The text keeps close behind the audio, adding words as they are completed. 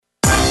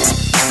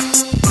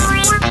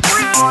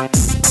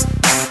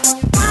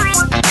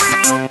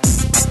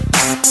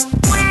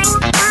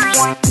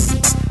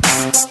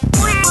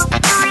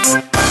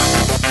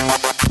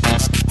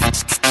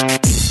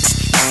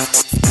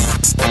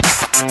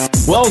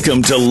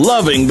Welcome to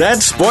Loving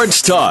That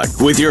Sports Talk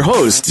with your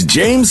host,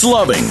 James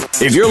Loving.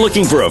 If you're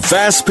looking for a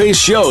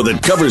fast-paced show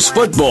that covers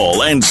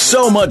football and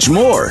so much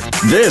more,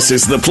 this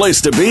is the place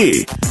to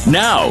be.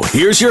 Now,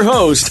 here's your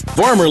host,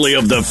 formerly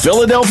of the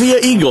Philadelphia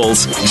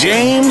Eagles,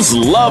 James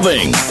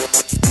Loving.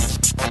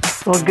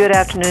 Well, good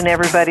afternoon,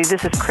 everybody.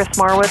 This is Chris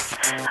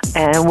Marwitz,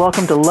 and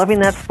welcome to Loving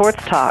That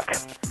Sports Talk.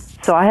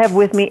 So I have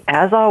with me,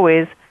 as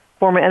always,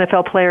 former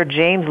NFL player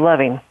James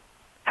Loving.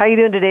 How are you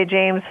doing today,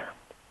 James?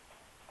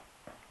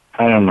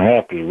 I am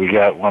happy. We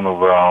got one of,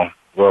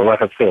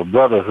 like I said,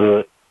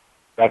 brotherhood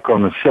back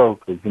on the show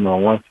because,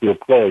 once you're a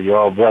player, you're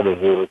all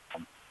brotherhood.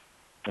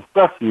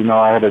 Especially,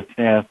 I had a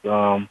chance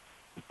to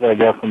play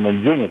there from the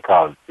junior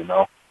college,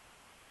 So,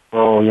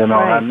 right.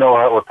 I know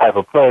what type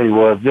of player he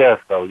was there.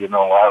 So,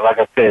 like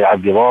I said, I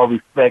give all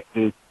respect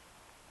to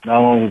not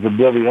only his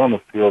ability on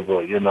the field,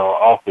 but,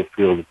 off the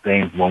field of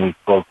things when we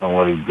spoke on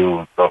what he's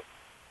doing. So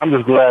I'm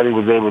just glad he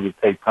was able to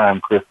take time,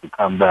 Chris, to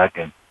come back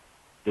and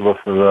give us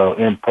a little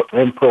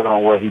input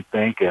on what he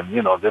think, and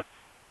just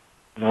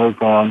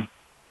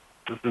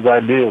his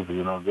ideas,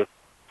 just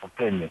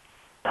opinion.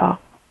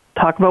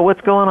 Talk about what's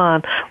going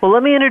on. Well,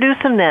 let me introduce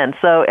him then.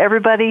 So,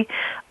 everybody,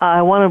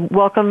 I want to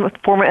welcome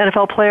former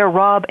NFL player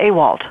Rob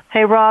Awalt.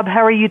 Hey, Rob,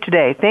 how are you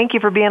today? Thank you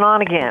for being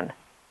on again.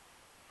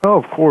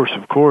 Oh, of course.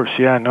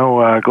 Yeah,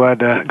 no, glad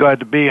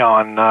to be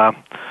on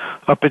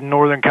up in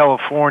Northern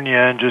California,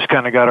 and just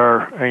kind of got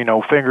our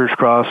fingers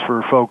crossed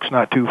for folks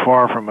not too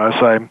far from us.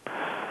 I'm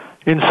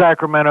in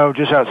Sacramento,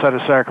 just outside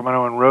of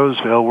Sacramento in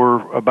Roseville.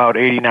 We're about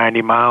 80,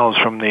 90 miles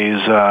from these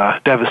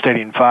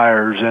devastating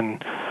fires,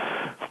 and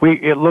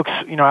it looks,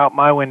 out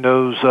my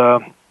windows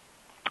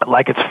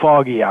like it's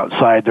foggy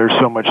outside. There's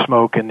so much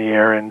smoke in the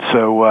air, and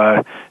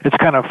so it's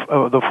kind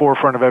of the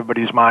forefront of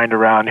everybody's mind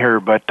around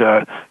here, but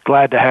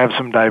glad to have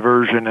some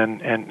diversion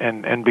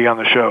and be on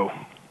the show.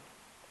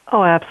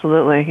 Oh,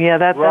 absolutely. Yeah,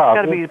 that's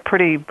got to be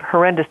pretty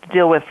horrendous to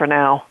deal with for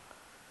now.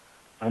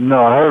 I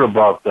know, I heard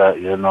about that,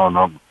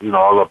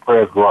 all the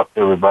prayers go out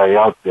to everybody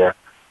out there.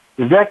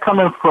 Is that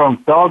coming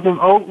from Thousand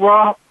Oak,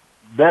 Rob?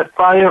 That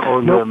fire,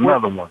 or is there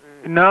another one?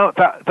 No,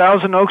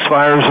 Thousand Oaks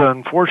fire is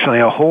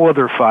unfortunately a whole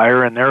other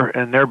fire, and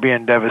they're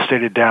being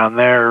devastated down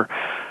there.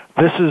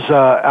 This is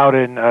out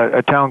in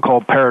a town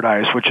called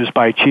Paradise, which is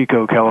by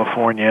Chico,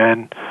 California,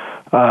 and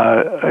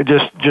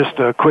just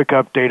a quick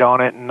update on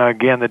it, and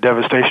again, the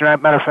devastation.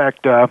 Matter of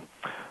fact,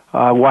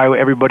 why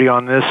everybody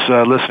on this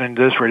listening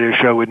to this radio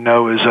show would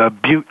know is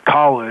Butte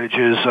College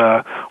is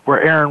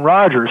where Aaron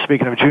Rodgers,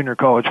 speaking of junior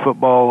college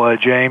football,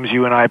 James,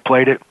 you and I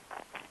played it.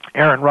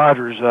 Aaron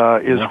Rodgers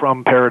is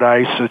from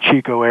Paradise, the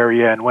Chico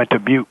area, and went to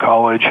Butte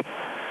College.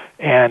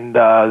 And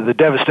the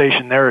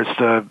devastation there, it's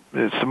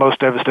the most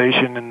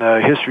devastation in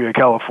the history of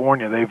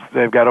California.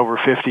 They've got over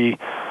 50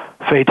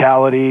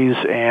 fatalities,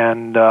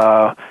 and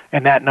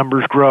that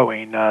number's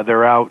growing.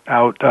 They're out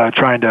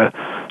trying to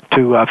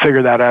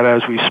figure that out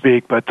as we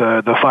speak, but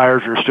the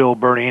fires are still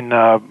burning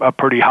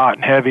pretty hot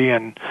and heavy,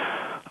 and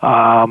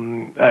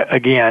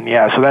again,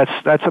 yeah, so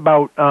that's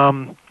about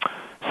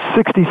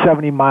 60,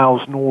 70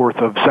 miles north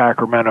of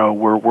Sacramento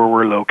where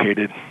we're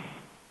located.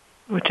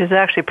 Which is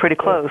actually pretty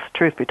close,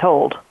 truth be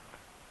told.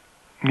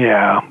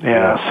 Yeah,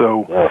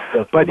 so,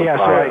 but yeah,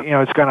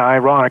 so, it's kind of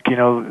ironic,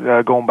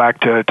 going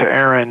back to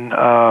Aaron,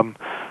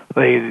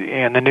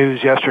 in the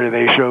news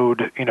yesterday, they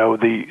showed,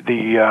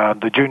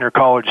 the junior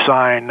college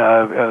sign,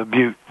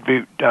 Butte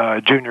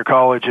Junior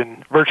College,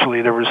 and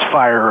virtually there was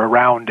fire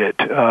around it,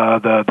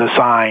 the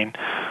sign.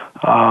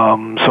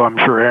 So I'm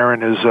sure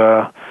Aaron is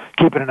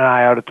keeping an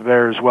eye out at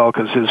there as well,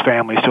 because his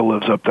family still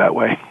lives up that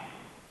way.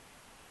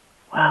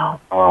 Wow.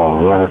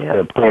 Oh,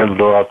 well, prayers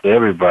go out to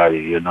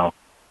everybody,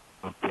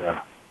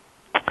 Yeah.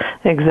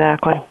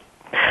 Exactly.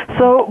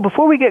 So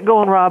before we get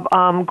going, Rob,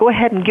 go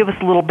ahead and give us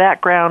a little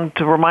background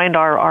to remind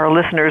our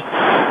listeners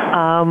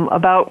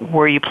about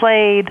where you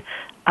played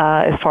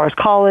as far as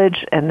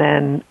college, and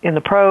then in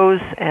the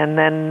pros, and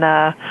then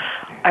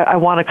I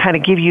want to kind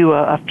of give you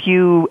a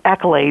few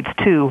accolades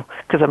too,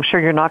 because I'm sure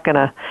you're not going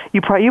to,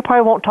 you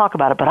probably won't talk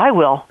about it, but I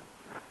will.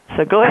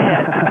 So go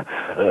ahead.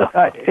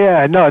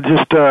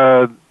 Just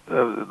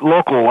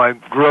local. I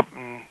grew up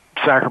in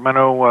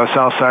Sacramento,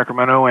 South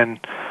Sacramento, and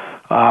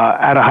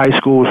out of high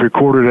school was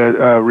recruited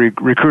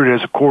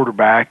as a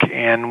quarterback,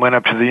 and went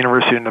up to the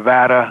University of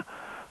Nevada,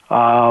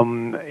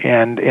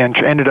 and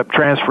ended up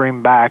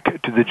transferring back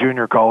to the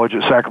junior college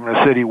at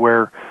Sacramento City,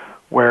 where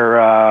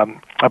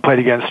I played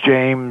against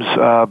James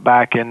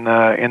back in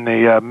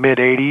the mid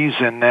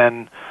 '80s, and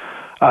then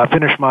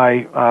finished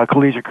my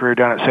collegiate career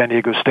down at San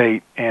Diego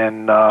State,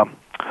 and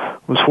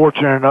was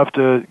fortunate enough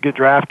to get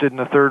drafted in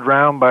the third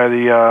round by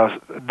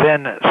the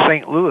then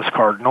St. Louis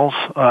Cardinals.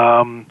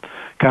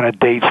 Kind of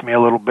dates me a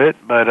little bit,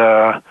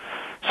 but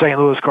St.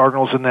 Louis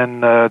Cardinals, and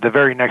then the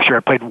very next year I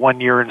played 1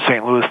 year in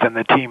St. Louis, then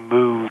the team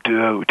moved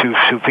to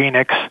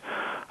Phoenix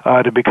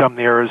to become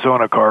the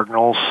Arizona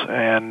Cardinals,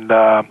 and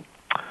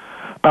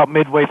about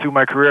midway through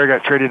my career I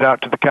got traded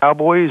out to the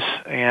Cowboys,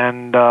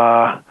 and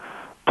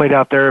played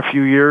out there a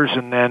few years,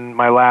 and then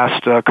my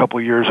last couple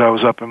of years I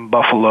was up in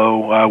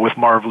Buffalo with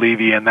Marv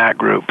Levy and that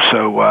group.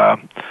 So,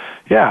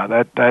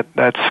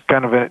 that's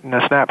kind of in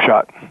a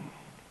snapshot.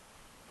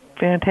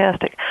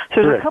 Fantastic.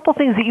 So there's a couple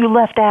things that you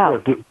left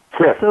out.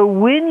 So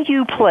when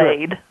you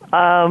played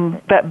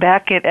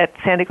back at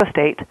San Diego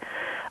State,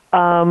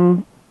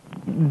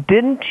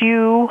 didn't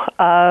you?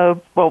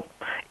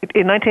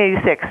 In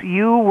 1986,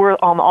 you were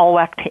on the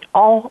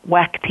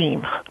all-WAC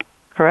team,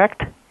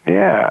 correct?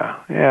 Yeah.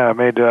 I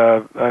made.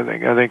 I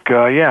think.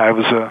 I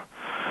was a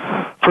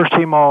first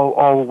team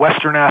all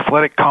Western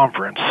Athletic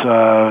Conference.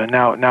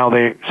 Now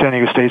San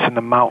Diego State's in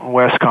the Mountain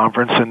West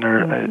Conference, and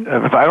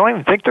I don't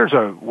even think there's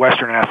a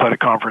Western Athletic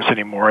Conference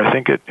anymore. I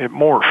think it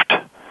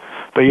morphed.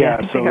 But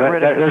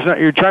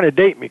you're trying to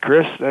date me,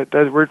 Chris. We're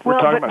talking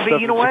about stuff.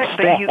 But you know what?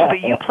 But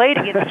you played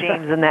against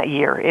James in that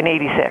year in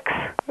 '86.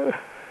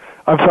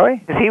 I'm sorry?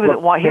 Because he was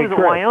at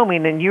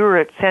Wyoming, and you were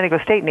at San Diego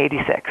State in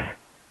 '86.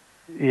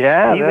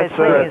 Yeah,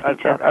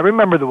 I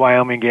remember the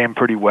Wyoming game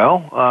pretty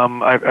well.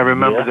 I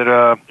remember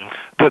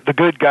that the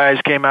good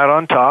guys came out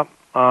on top.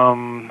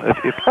 If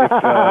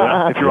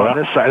you're on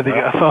this side of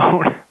the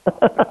phone.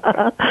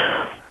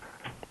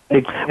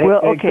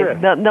 Okay.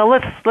 Now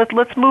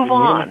let's move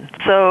on.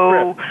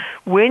 So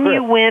when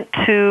you went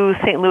to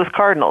St. Louis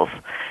Cardinals,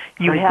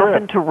 you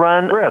happened to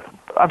run.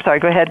 I'm sorry.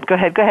 Go ahead.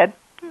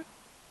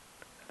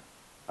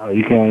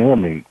 You can't hear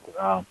me.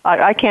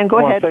 I can. Go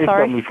ahead.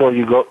 Sorry.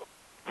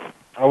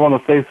 I want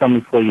to say something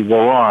before you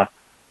go on,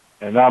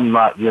 and I'm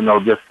not,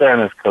 just saying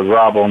this because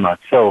Rob on my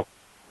show.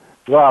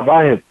 Rob,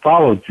 I had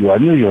followed you. I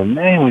knew your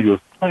name when you was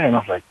playing. I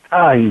was like,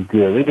 he's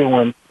good. Even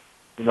when,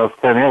 saying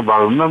everybody.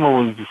 I remember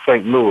when you was in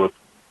St. Louis,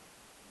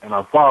 and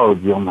I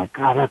followed you. I'm like,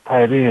 God, that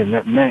tight end,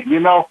 that man,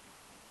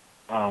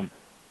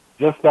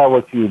 just by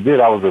what you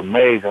did, I was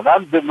amazed. And I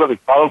didn't really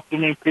follow too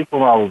many people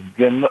when I was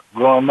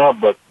growing up,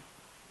 but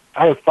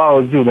I had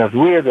followed you. That's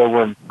weird that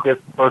when Chris,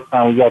 first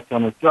time we got you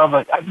on the show, I'm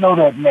like, I know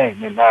that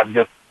name, and I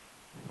just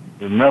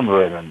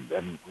remember it.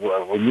 And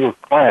when you were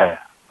playing,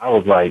 I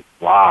was like,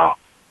 wow.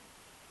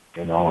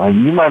 And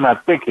you might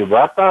not think it,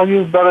 but I thought you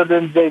was better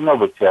than Jay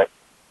Novacek,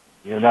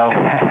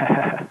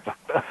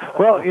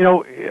 Well,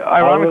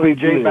 ironically,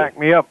 Jay backed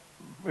me up.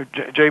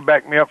 Jay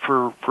backed me up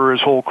for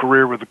his whole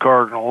career with the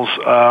Cardinals.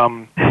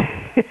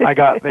 I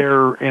got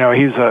there,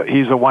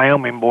 he's a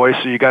Wyoming boy,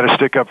 so you got to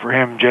stick up for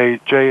him. Jay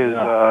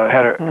has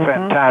had a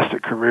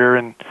fantastic career,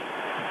 and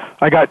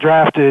I got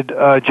drafted.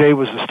 Jay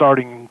was the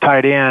starting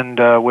tight end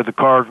with the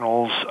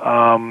Cardinals,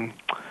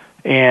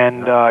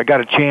 and I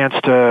got a chance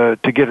to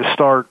get a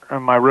start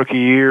in my rookie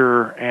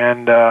year,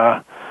 and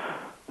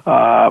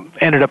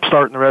ended up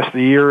starting the rest of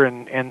the year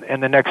and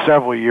the next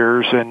several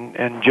years.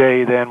 And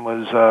Jay then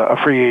was a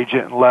free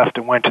agent and left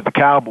and went to the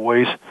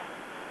Cowboys.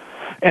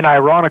 And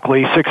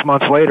ironically, 6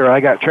 months later, I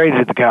got traded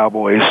to the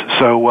Cowboys.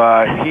 So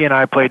he and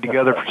I played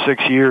together for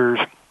 6 years,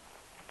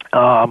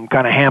 kind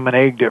of ham and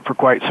egged it for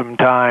quite some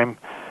time.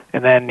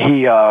 And then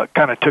he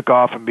kind of took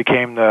off and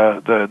became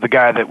the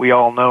guy that we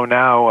all know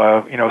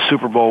now,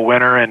 Super Bowl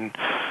winner and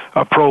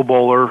a Pro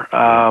Bowler,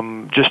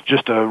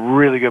 just a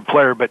really good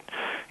player. But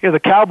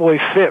the Cowboy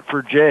fit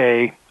for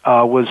Jay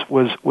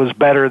was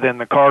better than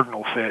the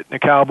Cardinal fit. The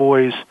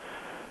Cowboys,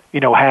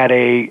 had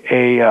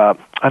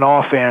an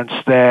offense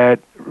that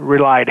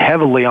relied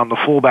heavily on the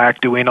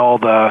fullback doing all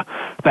the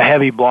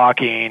heavy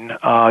blocking.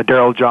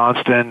 Darryl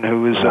Johnston,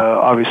 who is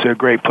obviously a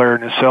great player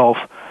in himself.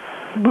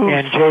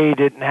 And Jay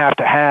didn't have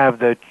to have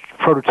the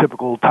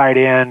prototypical tight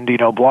end,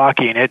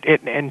 blocking.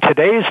 In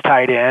today's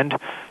tight end,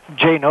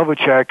 Jay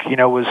Novacek,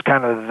 was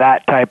kind of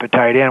that type of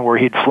tight end where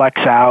he'd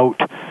flex out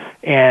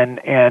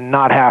and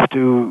not have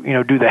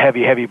to, do the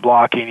heavy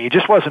blocking. He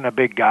just wasn't a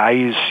big guy.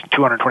 He's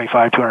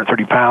 225,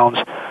 230 pounds,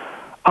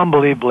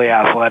 unbelievably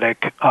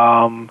athletic.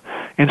 And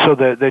so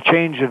the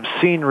change of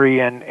scenery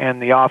and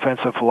the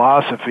offensive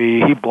philosophy,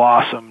 he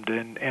blossomed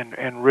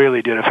and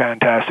really did a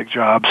fantastic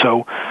job.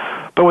 So,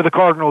 but with the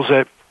Cardinals,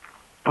 it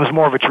was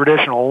more of a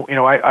traditional,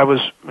 I was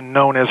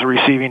known as a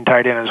receiving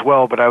tight end as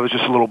well, but I was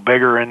just a little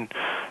bigger and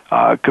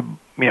could,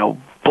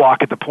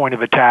 block at the point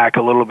of attack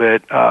a little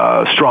bit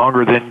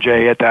stronger than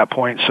Jay at that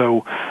point.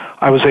 So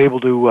I was able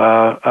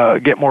to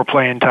get more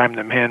playing time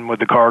than him with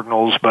the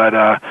Cardinals. But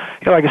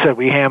like I said,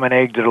 we ham and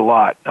egged it a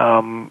lot.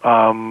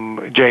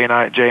 Jay and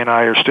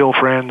I are still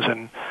friends,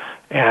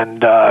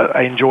 and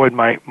I enjoyed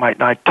my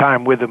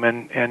time with him.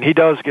 And he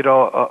does get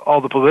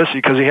all the publicity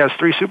because he has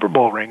 3 Super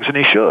Bowl rings, and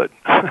he should.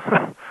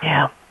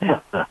 Yeah.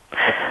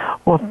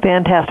 Well,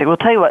 fantastic. We'll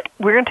tell you what,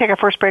 we're going to take our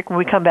first break. When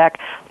we come back,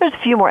 there's a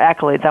few more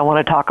accolades I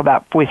want to talk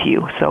about with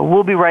you. So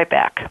we'll be right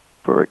back.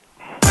 Perfect.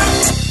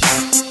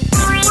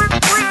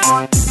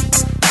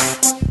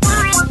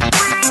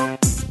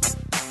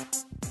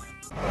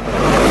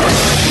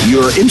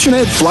 Your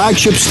internet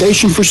flagship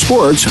station for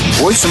sports,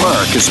 Voice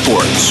America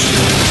Sports.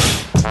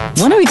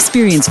 Want to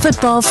experience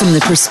football from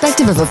the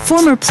perspective of a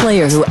former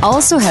player who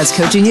also has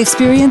coaching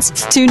experience?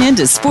 Tune in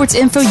to Sports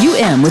Info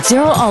UM with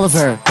Daryl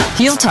Oliver.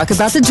 He'll talk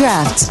about the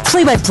draft,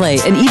 play-by-play,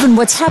 and even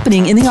what's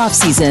happening in the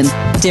offseason.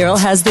 Daryl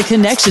has the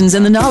connections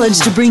and the knowledge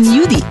to bring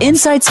you the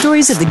inside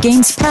stories of the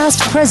game's past,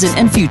 present,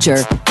 and future.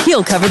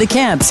 He'll cover the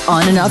camps,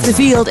 on and off the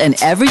field,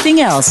 and everything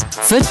else,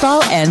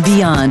 football and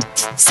beyond.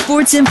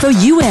 Sports Info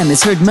UM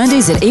is heard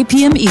Mondays at 8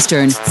 p.m.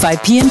 Eastern,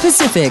 5 p.m.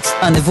 Pacific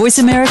on the Voice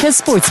America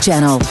Sports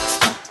Channel.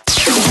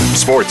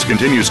 Sports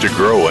continues to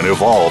grow and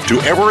evolve to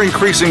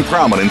ever-increasing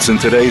prominence in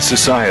today's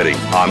society.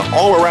 On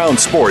All Around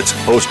Sports,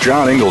 host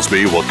John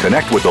Inglesby will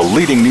connect with the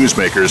leading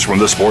newsmakers from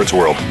the sports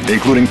world,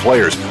 including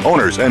players,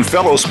 owners, and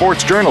fellow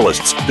sports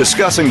journalists,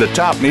 discussing the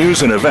top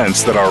news and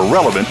events that are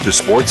relevant to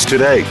sports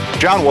today.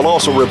 John will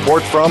also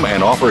report from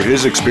and offer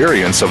his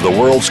experience of the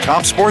world's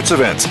top sports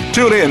events.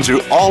 Tune in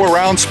to All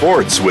Around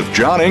Sports with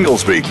John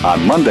Inglesby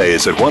on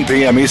Mondays at 1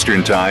 p.m.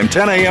 Eastern Time,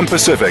 10 a.m.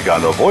 Pacific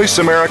on the Voice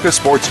America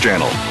Sports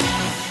Channel.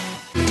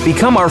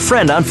 Become our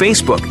friend on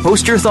Facebook.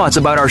 Post your thoughts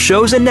about our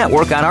shows and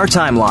network on our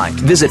timeline.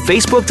 Visit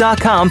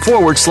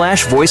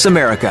Facebook.com/Voice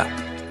America.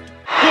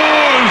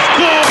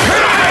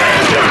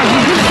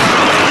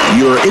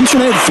 Your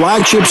internet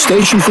flagship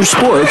station for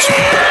sports.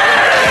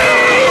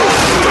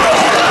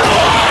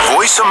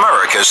 Voice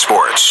America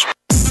Sports.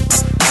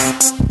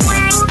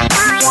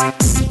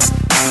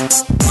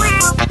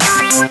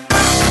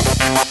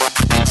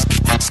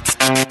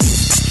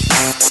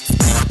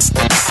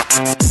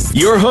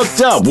 You're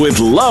hooked up with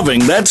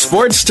Loving That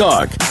Sports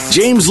Talk.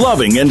 James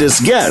Loving and his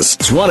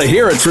guests want to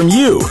hear it from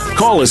you.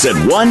 Call us at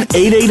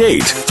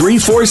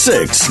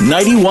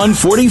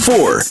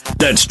 1-888-346-9144.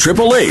 That's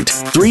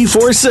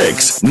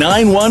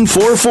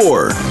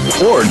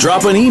 888-346-9144. Or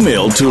drop an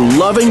email to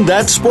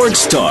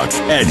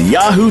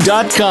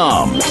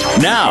lovingthatsportstalk@yahoo.com.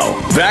 Now,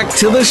 back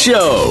to the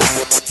show.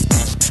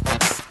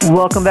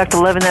 Welcome back to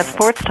Loving That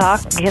Sports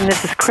Talk. Again,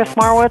 this is Chris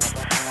Marwitz.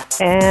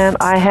 And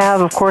I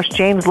have, of course,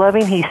 James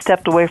Loving. He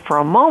stepped away for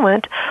a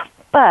moment,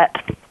 but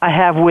I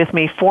have with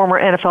me former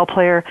NFL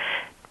player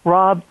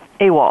Rob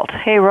Awalt.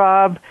 Hey,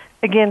 Rob.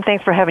 Again,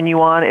 thanks for having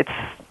you on. It's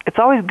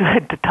always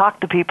good to talk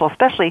to people,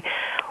 especially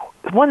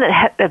one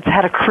that's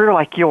had a career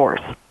like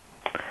yours.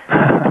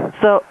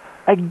 So,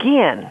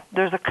 again,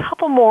 there's a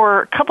couple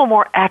more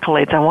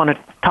accolades I want to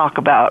talk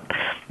about.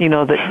 You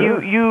know that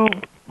you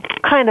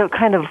kind of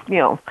you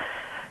know.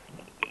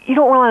 You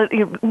don't want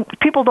to.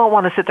 People don't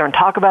want to sit there and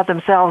talk about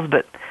themselves,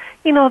 but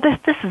you know this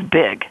is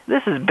big.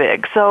 This is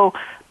big. So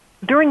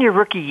during your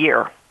rookie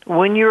year,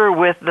 when you were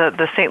with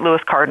the St.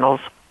 Louis Cardinals,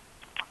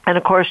 and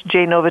of course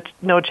Jay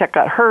Novacek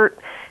got hurt.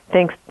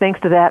 Thanks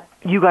to that,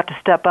 you got to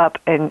step up,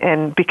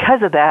 and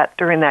because of that,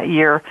 during that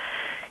year,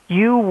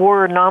 you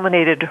were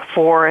nominated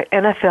for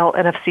NFL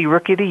NFC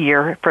Rookie of the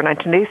Year for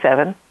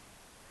 1987,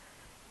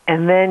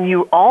 and then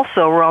you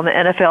also were on the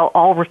NFL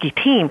All Rookie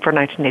Team for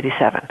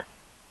 1987.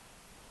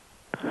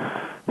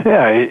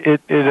 Yeah,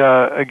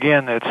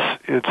 again,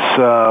 it's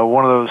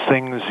one of those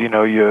things, you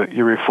know,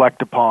 you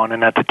reflect upon,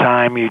 and at the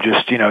time you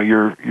just, you know,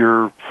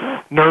 you're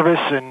nervous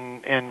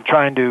and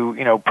trying to,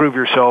 you know, prove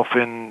yourself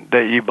in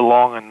that you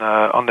belong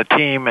on the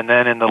team and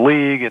then in the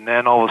league, and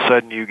then all of a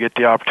sudden you get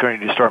the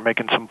opportunity to start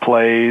making some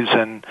plays,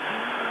 and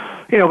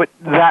you know, but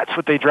that's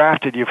what they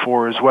drafted you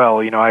for as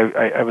well. You know,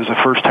 I was the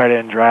first tight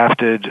end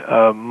drafted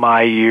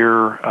my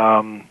year.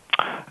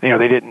 You know,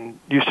 they didn't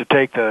used to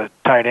take the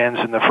tight ends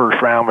in the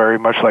first round very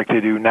much like they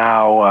do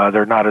now.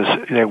 They're not as,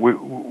 you know,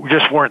 we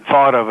just weren't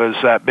thought of as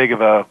that big of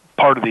a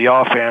part of the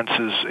offense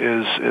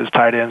as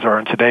tight ends are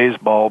in today's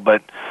ball.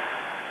 But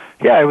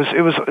yeah, it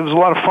was a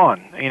lot of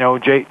fun. You know,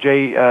 Jay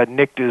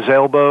nicked his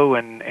elbow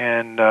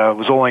and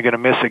was only going to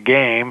miss a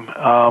game,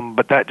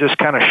 but that just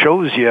kind of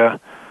shows you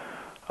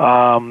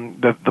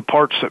the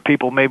parts that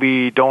people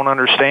maybe don't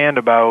understand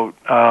about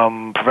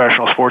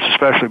professional sports,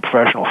 especially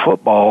professional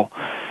football.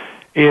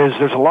 Is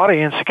there's a lot of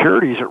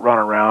insecurities that run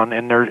around,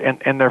 and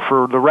they're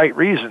for the right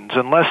reasons.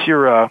 Unless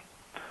you're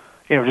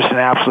just an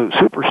absolute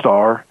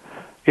superstar,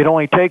 it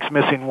only takes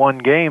missing one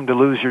game to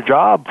lose your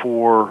job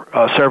for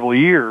several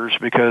years,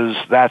 because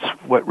that's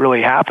what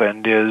really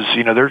happened. Is,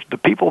 you know, there's the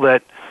people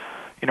that,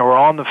 you know, are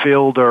on the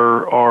field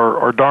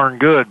are darn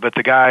good, but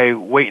the guy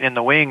waiting in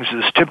the wings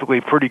is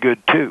typically pretty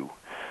good too.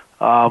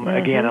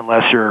 Again,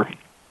 unless you're,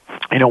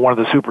 you know, one of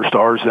the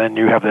superstars, then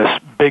you have this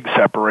big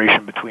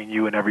separation between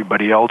you and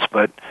everybody else.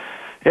 But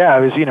yeah,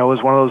 it was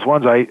one of those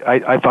ones.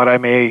 I thought I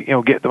may, you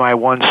know, get my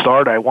one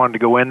start. I wanted to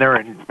go in there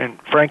and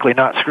frankly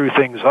not screw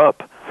things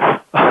up,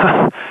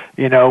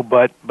 you know.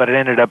 But it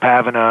ended up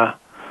having a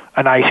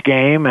nice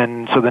game,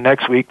 and so the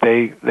next week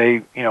they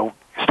you know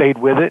stayed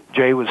with it.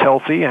 Jay was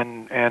healthy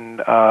and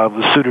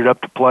was suited up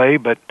to play,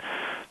 but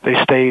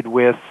they stayed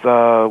with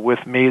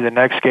me the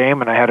next game,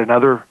 and I had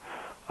another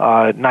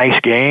nice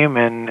game,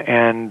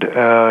 and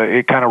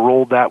it kind of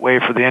rolled that way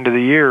for the end of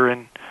the year,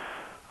 and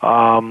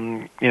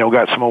you know,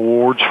 got some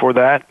awards for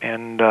that,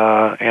 and you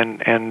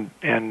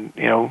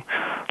know,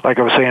 like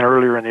I was saying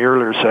earlier in the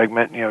earlier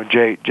segment, you know,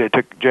 Jay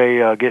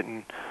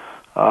getting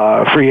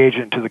a free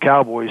agent to the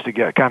Cowboys to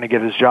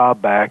get his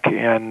job back,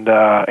 and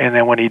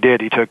then when he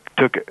did, he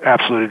took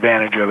absolute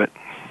advantage of it.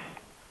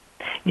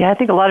 Yeah, I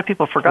think a lot of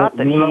people forgot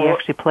that he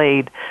actually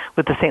played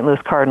with the St. Louis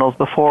Cardinals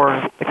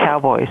before the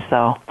Cowboys.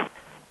 So.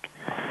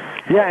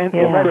 Yeah, and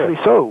rightfully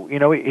so. You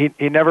know, he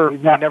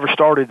never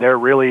started there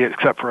really,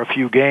 except for a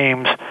few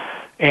games.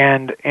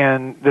 And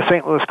the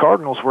St. Louis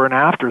Cardinals were an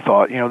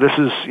afterthought. You know, this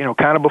is, you know,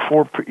 kind of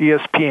before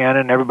ESPN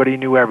and everybody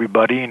knew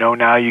everybody. You know,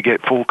 now you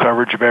get full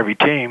coverage of every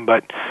team,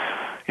 but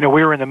you know,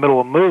 we were in the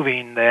middle of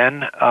moving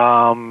then,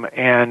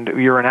 and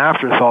we were an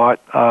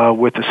afterthought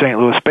with the St.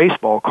 Louis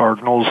Baseball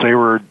Cardinals. They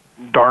were a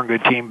darn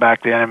good team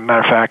back then. As a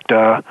matter of fact,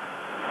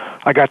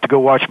 I got to go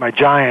watch my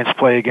Giants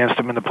play against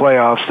them in the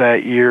playoffs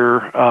that year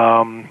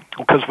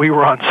because we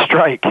were on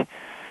strike.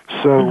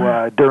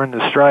 So during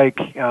the strike,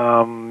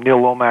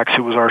 Neil Lomax,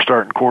 who was our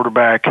starting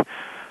quarterback,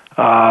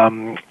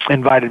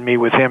 invited me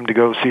with him to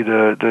go see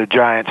the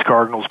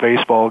Giants-Cardinals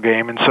baseball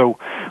game. And so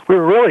we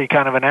were really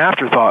kind of an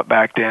afterthought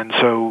back then.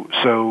 So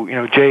you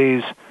know,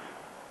 Jay's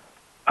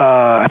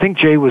I think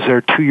Jay was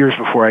there 2 years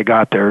before I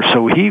got there.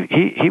 So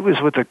he was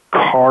with the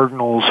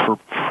Cardinals for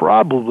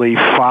probably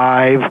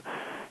 5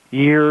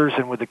 years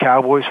and with the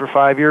Cowboys for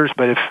 5 years.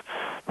 But if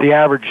the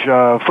average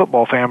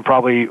football fan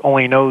probably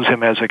only knows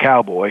him as a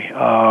Cowboy.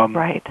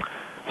 Right.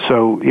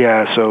 So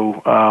yeah,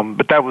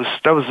 but that was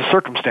the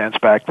circumstance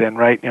back then,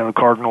 right? You know, the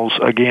Cardinals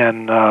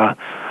again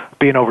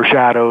being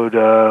overshadowed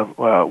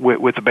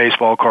with the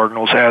baseball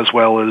Cardinals, as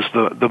well as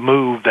the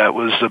move that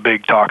was the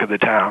big talk of the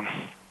town.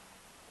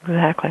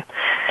 Exactly.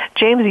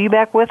 James, are you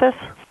back with us?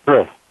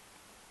 Chris.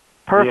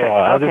 Perfect.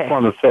 Yeah, okay. I just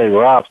want to say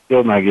Rob's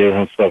still not giving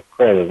himself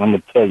credit. I'm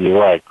going to tell you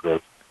why, Chris.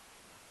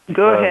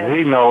 Go ahead.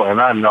 He know, and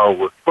I know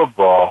with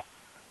football,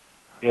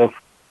 if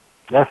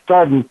that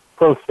starting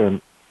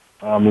person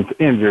is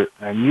injured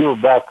and you'll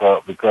back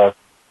up, because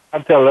I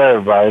tell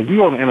everybody, if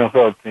you're on the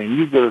NFL team,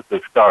 you good as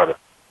a starter.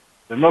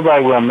 There's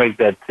nobody will make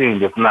that team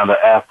that's not an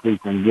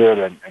athlete and good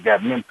and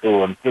got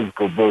mental and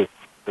physical ability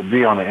to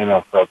be on the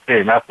NFL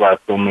team. That's why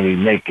so many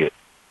make it.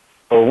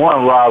 So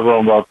one, Rob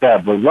wrong about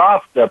that, but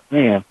Rob stepped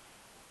in,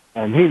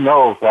 and he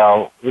knows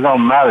how it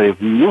don't matter if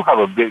you have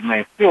a big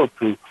name still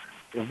too.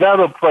 If the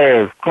other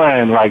player is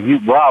playing like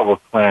Rob was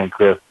playing,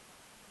 Chris,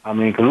 I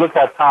mean, because look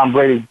how Tom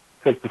Brady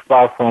took the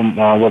spot from,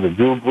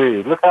 Drew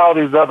Brees. Look how all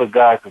these other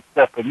guys are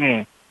stepping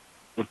in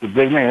with the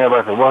big name.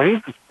 Everybody said, well,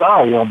 he's a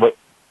star, you know, but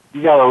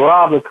you got a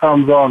Rob that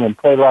comes on and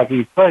play like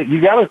he played. You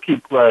got to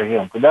keep playing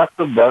him, because that's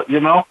the best, you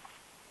know.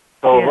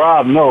 So yeah.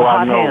 Rob, I know,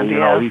 hand, you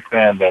know, he's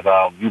saying that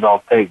you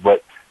don't take,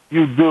 but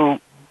you do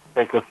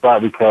take a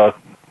spot because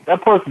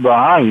that person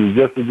behind you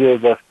just as good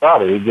as that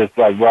starter. It's just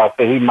like Rob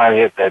said, he might have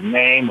hit that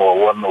name or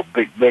wasn't no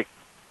big.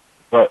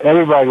 But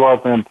everybody go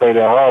out there and play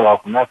their heart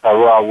off, and that's how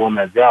Rob won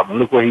that job. And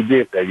look what he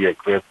did that year,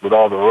 Chris, with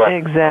all the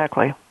records.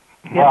 Exactly.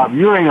 Rob,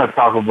 you ain't going to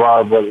talk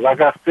about it, but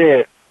like I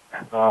said,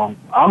 I'm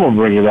going to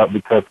bring it up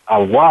because I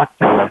watched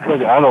it.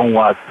 I don't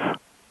watch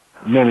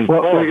many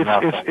players.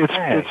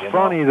 It's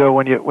funny, though,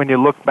 when you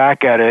look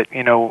back at it,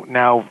 you know,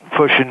 now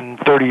pushing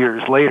 30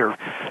 years later,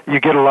 you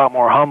get a lot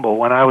more humble.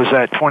 When I was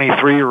that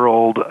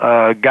 23-year-old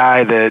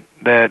guy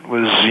that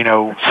was, you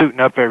know, suiting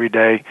up every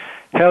day,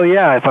 hell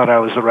yeah, I thought I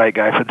was the right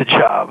guy for the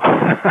job.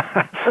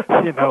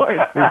 You know,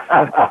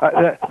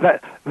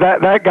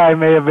 that guy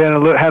may have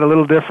had a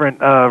little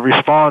different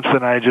response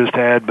than I just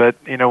had, but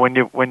you know, when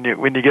you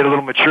get a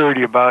little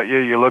maturity about you,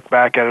 you look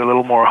back at it a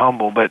little more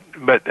humble. But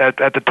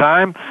at the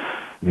time,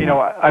 you know,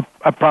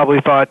 I probably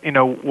thought, you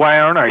know, why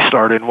aren't I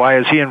starting? Why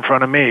is he in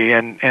front of me?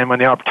 And when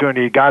the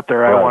opportunity got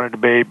there, I wanted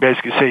to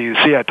basically say, you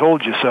see, I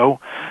told you so.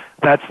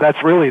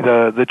 That's really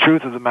the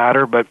truth of the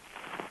matter. But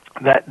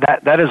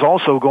that is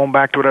also going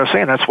back to what I was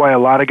saying. That's why a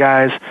lot of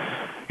guys,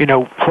 you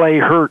know, play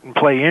hurt and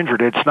play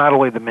injured. It's not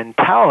only the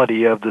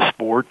mentality of the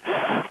sport,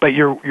 but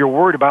you're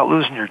worried about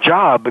losing your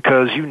job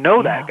because you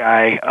know that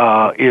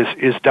guy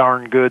is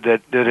darn good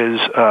that is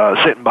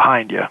sitting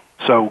behind you.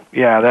 So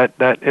yeah,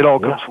 that it all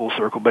comes full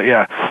circle. But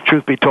yeah,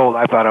 truth be told,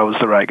 I thought I was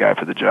the right guy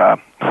for the job.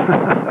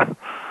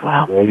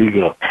 Wow. There you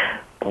go.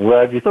 I'm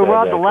glad you so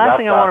Rob, that, the last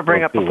thing I want to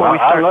bring up before we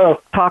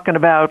start talking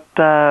about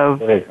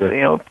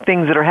you know,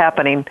 things that are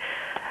happening.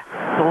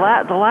 The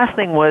last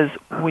thing was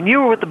when you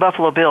were with the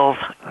Buffalo Bills.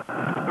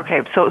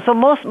 Okay, so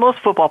most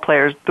football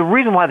players, the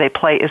reason why they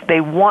play is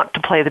they want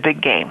to play the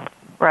big game,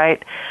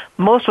 right?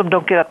 Most of them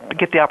don't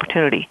get the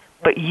opportunity,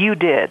 but you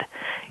did.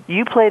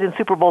 You played in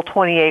Super Bowl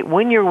 28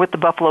 when you were with the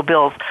Buffalo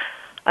Bills.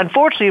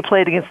 Unfortunately, you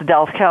played against the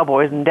Dallas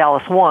Cowboys, and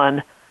Dallas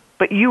won,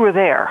 but you were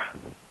there.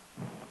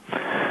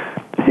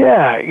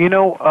 Yeah, you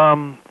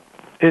know,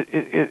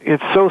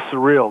 it's so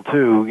surreal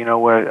too. You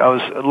know, I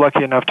was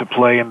lucky enough to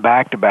play in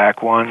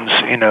back-to-back ones.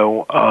 You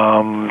know,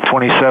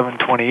 27,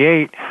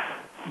 28.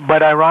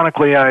 But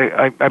ironically,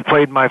 I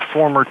played my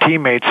former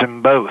teammates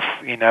in both.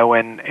 You know,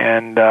 and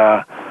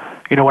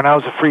you know, when I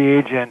was a free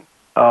agent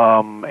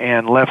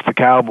and left the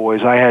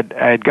Cowboys, I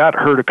had got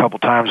hurt a couple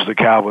times with the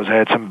Cowboys. I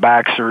had some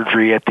back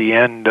surgery at the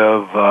end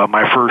of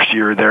my first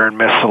year there and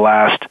missed the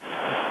last,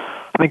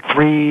 I think,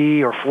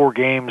 3 or 4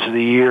 games of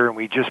the year, and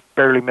we just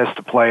barely missed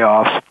the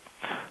playoffs.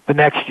 The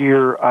next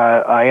year,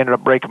 I ended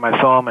up breaking my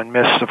thumb and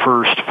missed the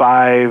first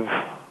 5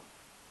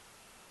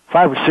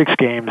 or 6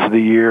 games of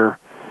the year.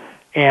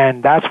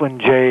 And that's when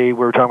we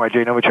were talking about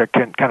Jay Novacek,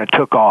 kind of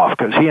took off,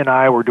 because he and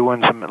I were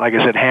doing some, like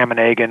I said, ham and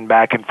egging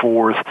back and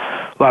forth,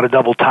 a lot of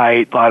double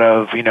tight, a lot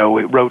of,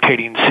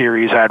 rotating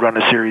series. I'd run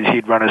a series,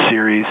 he'd run a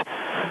series.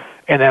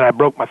 And then I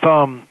broke my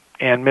thumb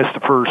and missed the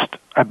first,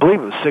 I believe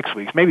it was 6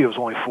 weeks. Maybe it was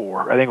only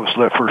 4. I think it was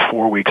the first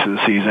 4 weeks of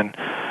the season.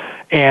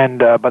 And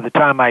by the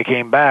time I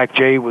came back,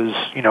 Jay was,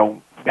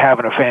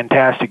 having a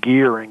fantastic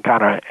year, and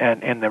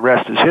and the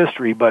rest is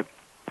history. But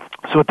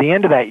so at the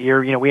end of that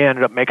year, we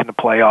ended up making the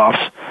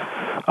playoffs.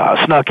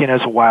 Snuck in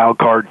as a wild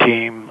card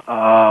team.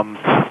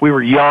 We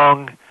were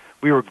young,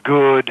 we were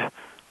good,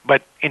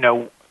 but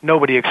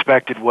nobody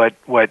expected what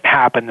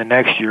happened the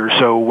next year.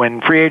 So when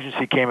free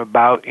agency came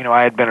about,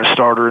 I had been a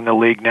starter in the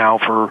league now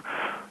for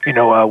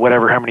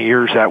whatever how many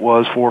years that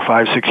was, 4,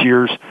 5, 6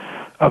 years.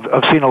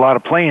 I've seen a lot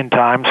of playing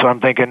time, so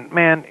I'm thinking,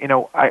 man,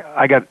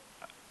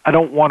 I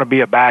don't want to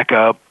be a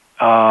backup.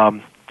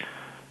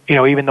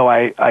 Even though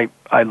I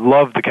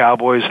love the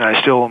Cowboys, and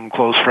I still am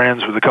close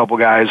friends with a couple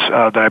guys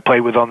that I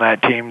played with on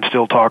that team,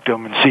 still talk to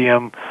them and see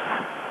them.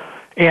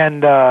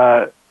 And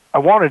I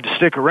wanted to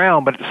stick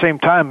around, but at the same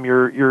time,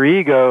 your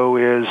ego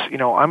is,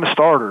 I'm a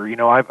starter.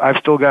 I've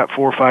still got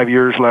 4 or 5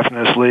 years left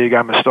in this league.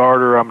 I'm a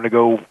starter. I'm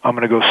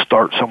gonna go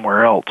start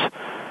somewhere else.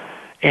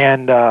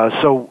 And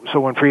so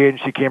when free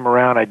agency came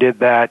around, I did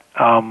that.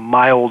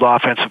 My old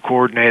offensive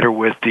coordinator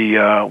with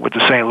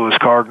the St. Louis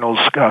Cardinals,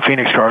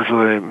 Phoenix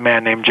Cardinals, a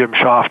man named Jim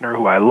Schaffner,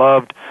 who I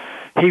loved.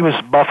 He was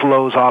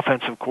Buffalo's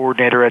offensive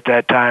coordinator at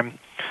that time.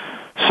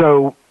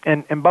 So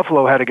and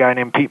Buffalo had a guy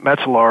named Pete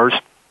Metzelaars,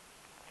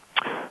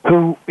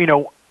 who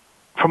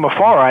from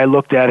afar I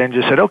looked at and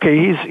just said, okay,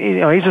 he's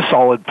a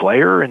solid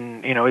player,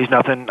 and he's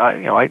nothing.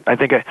 I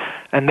think,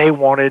 and they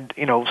wanted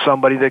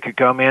somebody that could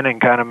come in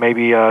and kind of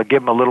maybe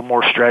give him a little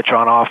more stretch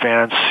on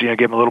offense, give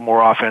him a little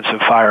more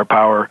offensive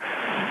firepower.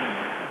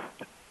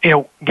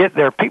 Get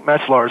there. Pete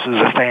Metzelaars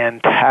is a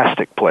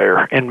fantastic player,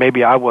 and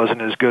maybe I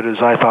wasn't as good as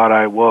I thought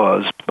I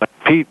was, but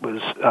Pete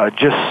was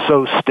just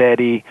so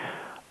steady.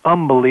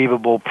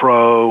 Unbelievable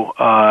pro.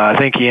 I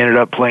think he ended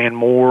up started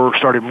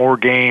more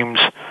games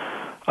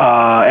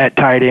at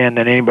tight end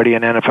than anybody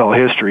in NFL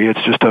history.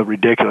 It's just a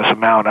ridiculous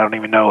amount. I don't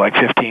even know, like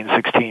 15,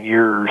 16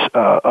 years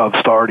of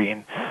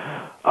starting.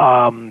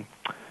 And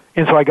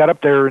so I got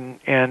up there, and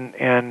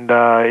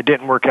it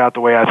didn't work out the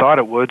way I thought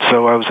it would,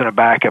 so I was in a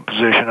backup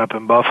position up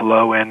in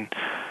Buffalo, and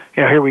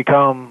here we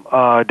come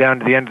down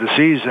to the end of the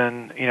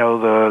season.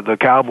 The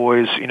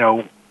Cowboys,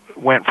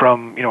 went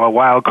from a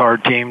wild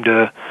card team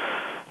to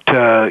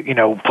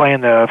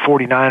playing the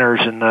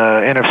 49ers in the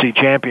NFC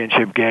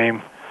Championship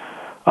game,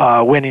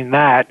 winning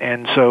that.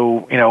 And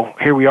so,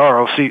 here we are.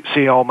 I'll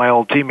see all my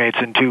old teammates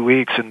in 2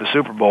 weeks in the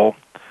Super Bowl.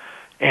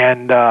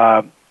 And,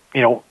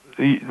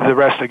 the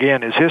rest,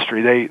 again, is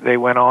history. They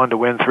went on to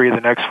win 3 of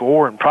the next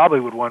 4, and probably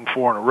would have won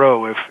 4 in a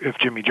row if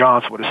Jimmy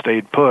Johnson would have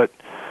stayed put.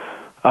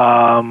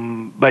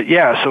 But,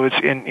 yeah, so it's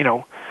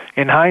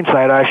in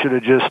hindsight, I should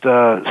have just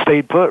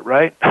stayed put,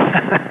 right?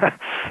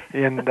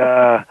 and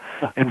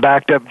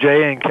backed up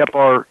Jay and kept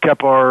our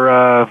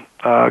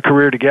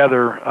career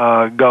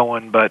together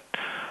going. But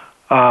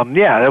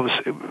that was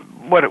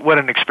what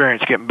an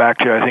experience. Getting back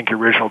to I think your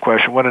original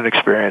question, what an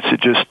experience! It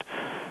just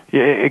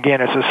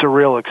again, it's a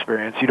surreal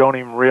experience. You don't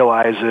even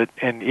realize it,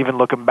 and even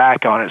looking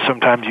back on it,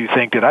 sometimes you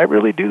think, did I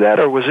really do that,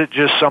 or was it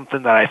just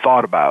something that I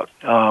thought about?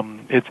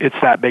 It's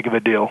that big of a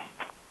deal.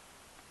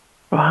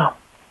 Wow.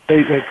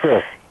 Hey,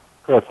 Chris,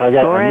 I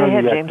know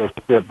you got this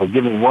tip, but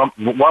give me one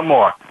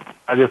more.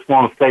 I just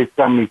want to say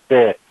something he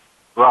said.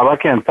 Rob, I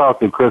can't talk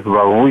to Chris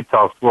about when we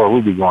talk sport,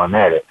 we be going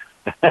at it.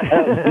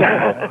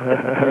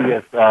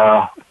 Yes,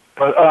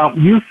 but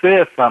you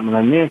said something,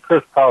 and me and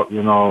Chris talked,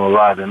 a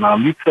lot, and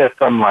you said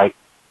something like,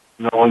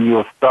 when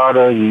you're a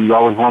starter, you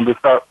always want to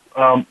start.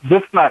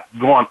 This not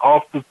going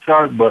off the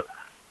chart, but,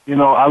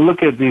 I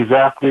look at these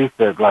athletes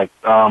that like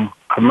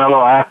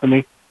Carmelo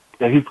Anthony,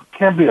 that he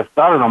can't be a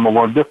starter no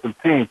more on different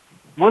teams.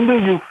 When do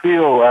you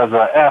feel as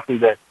an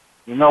athlete that,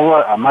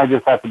 I might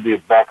just have to be a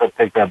backup,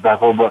 take that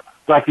back over, but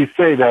like you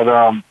say,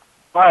 that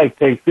pride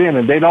takes in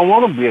and they don't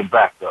want to be a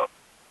backup.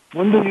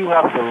 When do you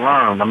have to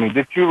learn? I mean,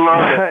 did you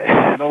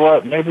learn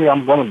that, maybe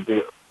I'm going to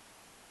be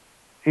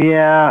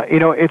Yeah,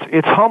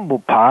 it's humble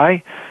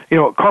pie.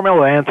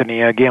 Carmelo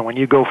Anthony, again, when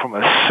you go from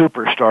a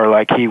superstar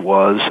like he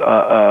was,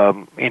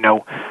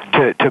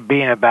 to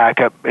being a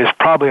backup is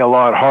probably a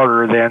lot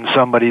harder than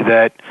somebody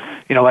that,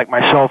 like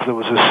myself, that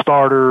was a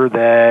starter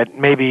that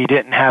maybe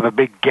didn't have a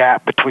big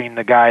gap between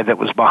the guy that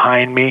was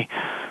behind me.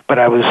 But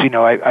I was,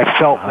 I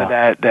felt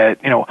that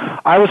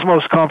I was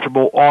most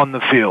comfortable on the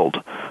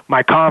field.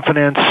 My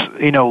confidence,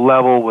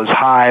 level was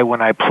high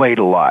when I played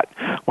a lot.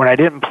 When I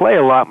didn't play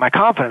a lot, my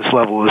confidence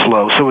level was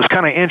low. So it was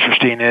kind of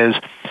interesting is,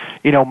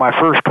 my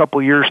first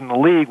couple years in the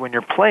league, when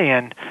you're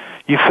playing,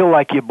 you feel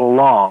like you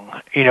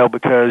belong,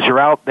 because you're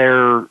out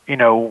there,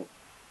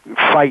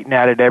 fighting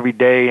at it every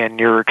day and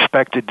you're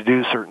expected to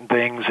do certain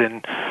things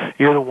and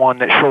you're the one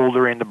that's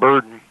shouldering the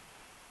burden.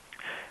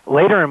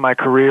 Later in my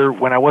career,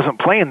 when I wasn't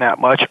playing that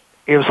much,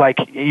 it was like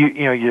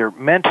you're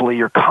mentally,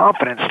 your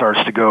confidence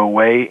starts to go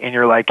away, and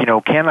you're like,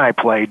 can I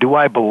play? Do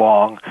I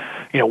belong?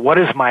 What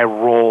is my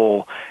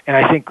role? And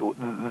I think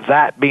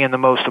that being the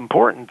most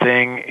important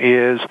thing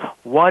is,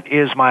 what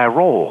is my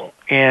role?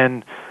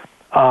 And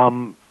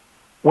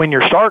when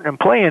you're starting and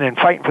playing and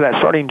fighting for that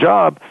starting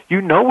job,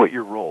 you know what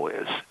your role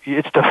is.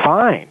 It's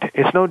defined.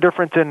 It's no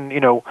different than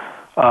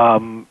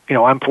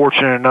I'm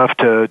fortunate enough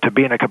to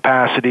be in a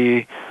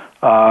capacity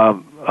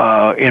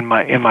in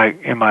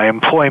my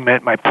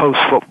employment, my post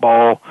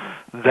football,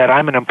 that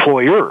I'm an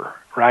employer,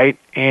 right?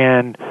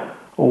 And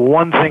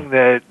one thing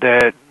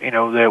that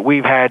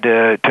we've had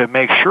to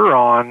make sure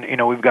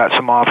on, we've got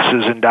some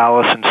offices in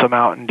Dallas and some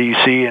out in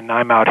DC, and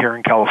I'm out here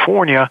in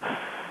California,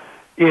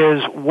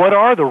 is what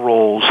are the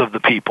roles of the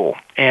people?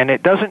 And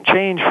it doesn't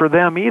change for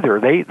them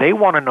either. They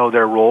want to know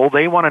their role.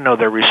 They want to know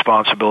their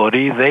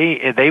responsibility.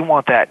 They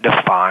want that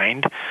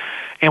defined.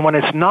 And when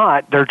it's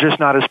not, they're just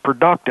not as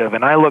productive.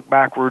 And I look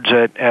backwards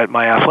at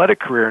my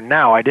athletic career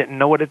now. I didn't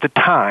know it at the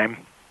time,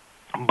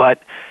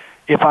 but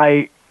if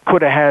I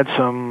could have had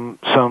some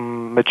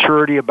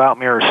maturity about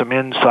me or some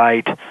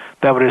insight,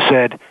 that would have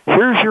said,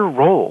 here's your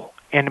role.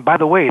 And by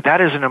the way, that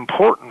is an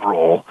important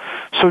role,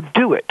 so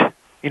do it.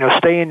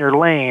 Stay in your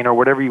lane, or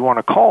whatever you want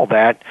to call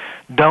that.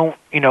 Don't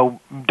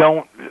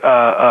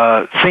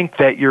think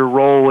that your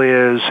role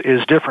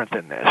is different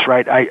than this,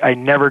 right? I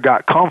never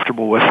got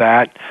comfortable with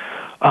that.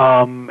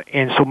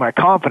 And so my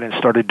confidence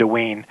started to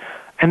wane.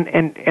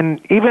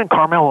 And even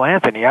Carmelo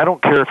Anthony, I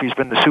don't care if he's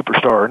been the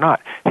superstar or not,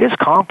 his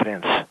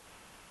confidence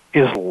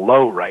is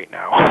low right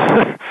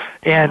now.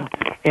 and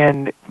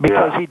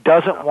because he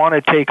doesn't want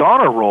to take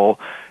on a role.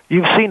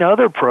 You've seen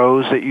other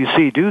pros that you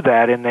see do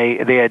that, and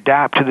they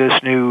adapt to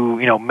this new,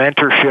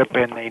 mentorship,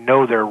 and they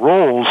know their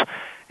roles.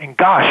 And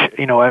gosh,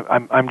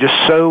 I'm just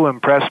so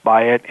impressed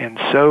by it, and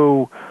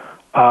so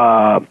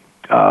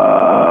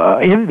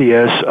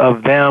envious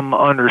of them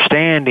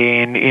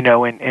understanding,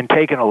 and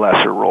taking a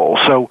lesser role.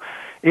 So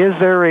is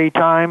there a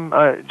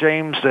time,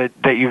 James,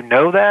 that you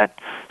know that?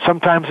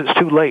 Sometimes it's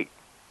too late.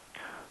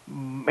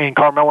 And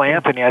Carmelo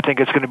Anthony, I think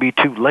it's going to be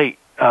too late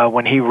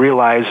when he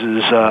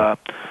realizes,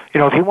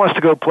 if he wants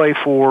to go play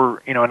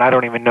for, and I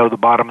don't even know the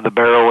bottom of the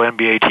barrel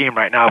NBA team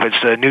right now, if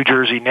it's the New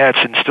Jersey Nets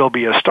and still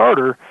be a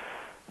starter,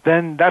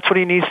 then that's what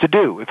he needs to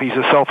do if he's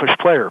a selfish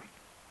player.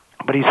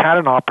 But he's had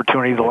an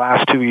opportunity the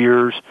last 2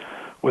 years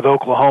with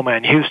Oklahoma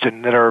and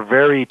Houston that are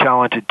very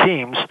talented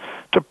teams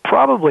to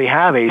probably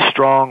have a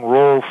strong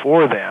role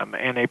for them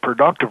and a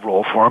productive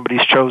role for him, but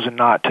he's chosen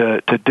not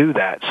to do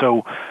that.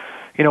 So,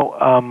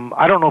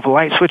 I don't know if a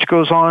light switch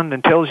goes on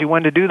and tells you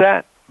when to do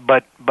that,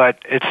 but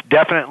it's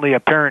definitely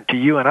apparent to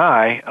you and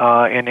I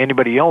and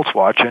anybody else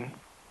watching.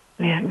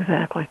 Yeah,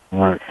 exactly. All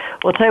right.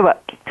 Well, I'll tell you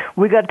what,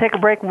 we got to take a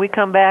break. When we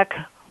come back,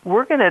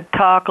 we're going to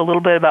talk a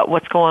little bit about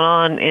what's going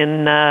on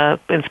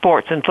in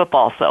sports and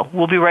football. So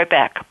we'll be right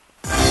back.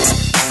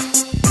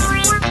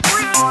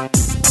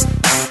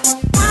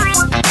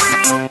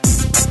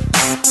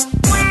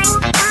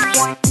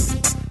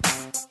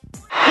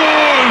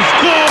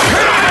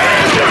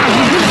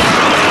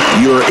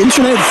 Your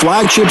internet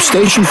flagship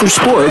station for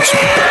sports.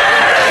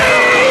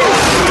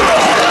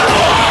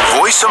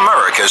 Voice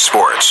America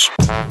Sports.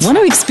 Want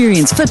to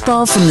experience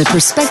football from the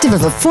perspective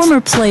of a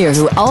former player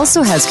who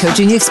also has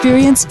coaching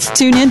experience?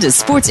 Tune in to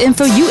Sports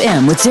Info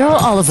UM with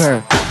Daryl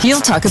Oliver. He'll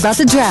talk about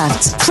the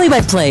drafts,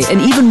 play-by-play, and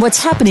even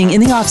what's happening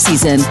in the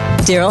offseason.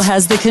 Daryl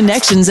has the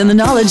connections and the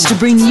knowledge to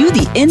bring you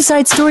the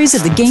inside stories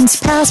of the game's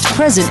past,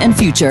 present, and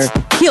future.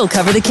 He'll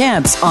cover the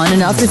camps, on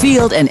and off the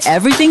field, and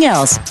everything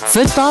else,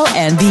 football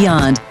and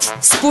beyond.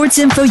 Sports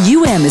Info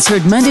UM is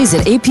heard Mondays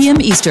at 8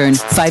 p.m. Eastern,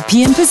 5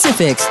 p.m.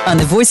 Pacific on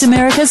the Voice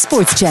America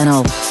Sports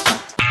Channel.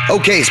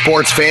 Okay,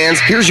 sports fans,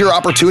 here's your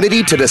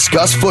opportunity to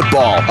discuss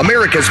football,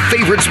 America's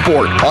favorite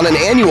sport. On an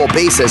annual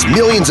basis,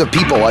 millions of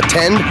people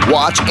attend,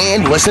 watch,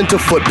 and listen to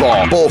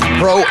football, both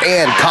pro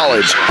and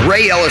college.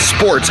 Ray Ellis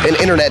Sports, an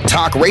internet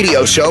talk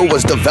radio show,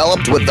 was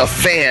developed with the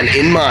fan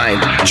in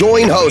mind.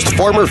 Join host,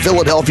 former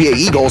Philadelphia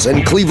Eagles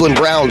and Cleveland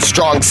Browns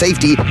strong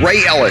safety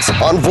Ray Ellis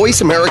on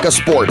Voice America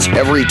Sports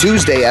every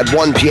Tuesday at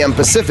 1 p.m.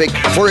 Pacific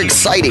for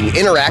exciting,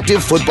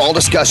 interactive football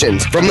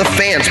discussions from the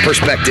fans'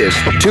 perspective.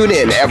 Tune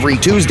in every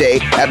Tuesday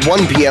at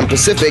 1 p.m.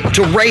 Pacific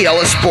to Ray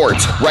Ellis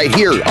Sports right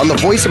here on the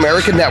Voice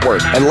America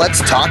Network, and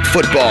let's talk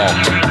football.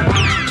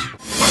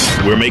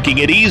 We're making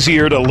it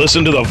easier to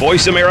listen to the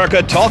Voice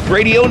America Talk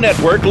Radio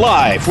Network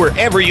live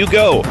wherever you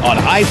go on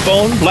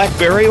iPhone,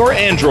 BlackBerry, or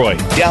Android.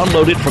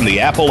 Download it from the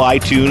Apple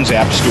iTunes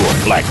App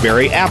Store,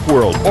 BlackBerry App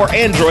World, or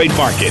Android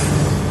Market.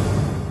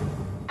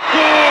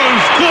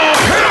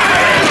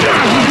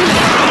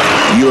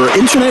 Your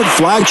internet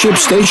flagship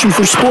station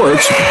for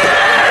sports.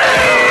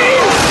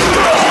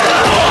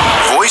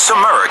 Voice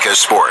America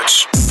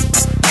Sports.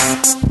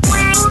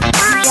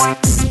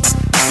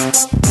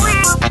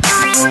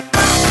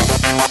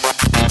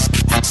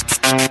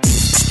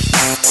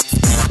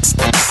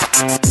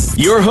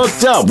 You're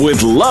hooked up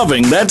with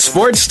Loving That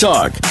Sports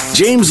Talk.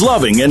 James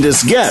Loving and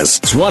his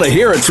guests want to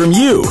hear it from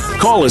you.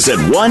 Call us at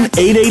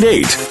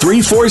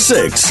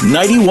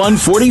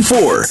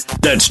 1-888-346-9144.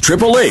 That's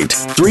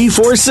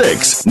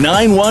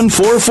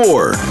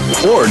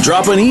 888-346-9144. Or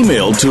drop an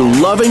email to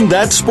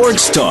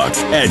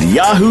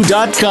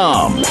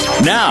lovingthatsportstalk@yahoo.com.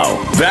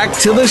 Now, back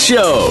to the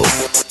show.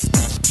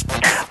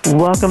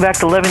 Welcome back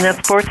to Loving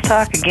That Sports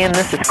Talk. Again,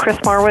 this is Chris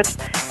Marwitz,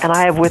 and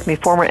I have with me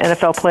former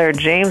NFL player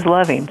James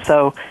Loving.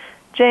 So,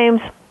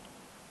 James,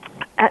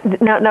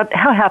 now,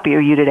 how happy are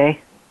you today?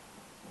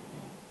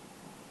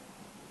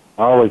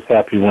 I'm always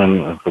happy when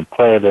it's a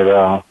player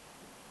that,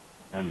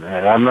 and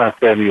I'm not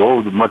saying he's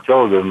much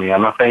older than me.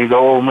 I'm not saying he's an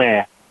old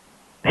man.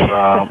 But,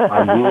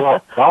 I grew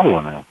up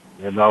following him,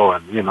 like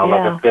I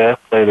said, I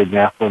played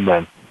against him.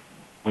 And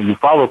when you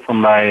follow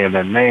somebody and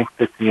the name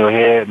sticks in your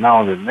head,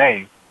 not only the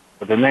name,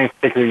 but the name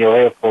sticks in your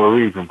head for a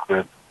reason,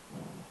 Chris.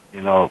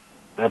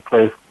 That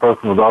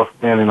person was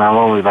outstanding, not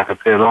only, like I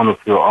said, on the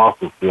field, off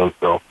the field.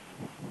 So,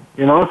 it's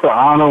an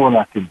honor when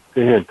I can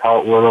sit here and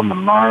talk with him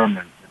and learn,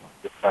 and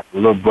just like a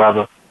little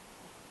brother.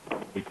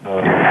 Because,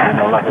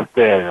 like I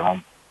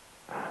said,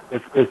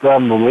 it's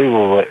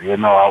unbelievable.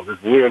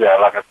 It's weird that,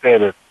 like I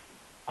said,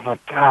 I'm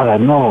like, God, I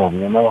know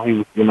him. He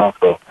was,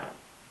 so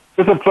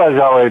it's a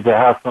pleasure always to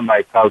have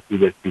somebody talk to you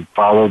that you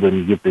followed and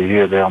you get to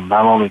hear them,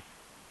 not only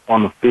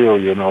on the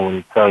field, when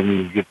he's telling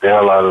you to get the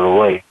hell out of the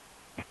way,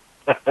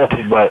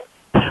 but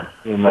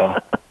it's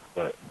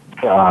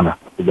an honor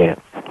today.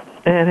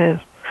 It is.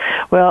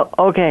 Well,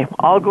 okay,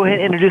 I'll go ahead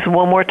and introduce him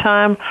one more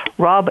time.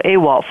 Rob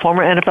Awalt,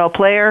 former NFL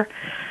player.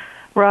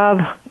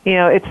 Rob,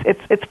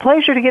 it's a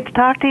pleasure to get to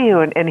talk to you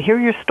and hear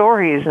your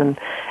stories and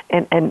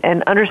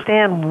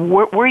understand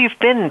where you've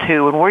been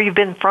to and where you've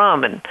been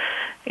from and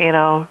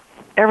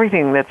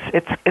everything.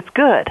 It's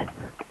good.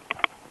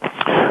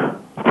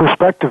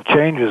 Perspective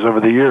changes over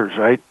the years,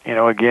 right?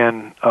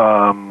 Again,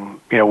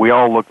 we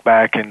all look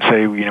back and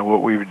say,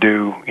 what we would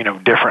do,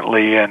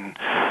 differently and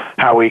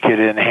how we could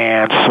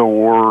enhance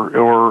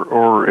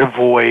or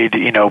avoid,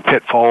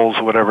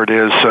 pitfalls, whatever it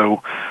is.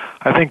 So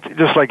I think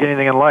just like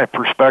anything in life,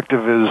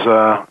 perspective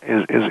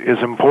is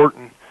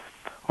important.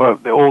 Well,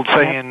 the old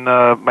saying,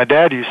 my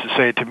dad used to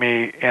say it to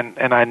me,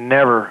 and I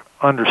never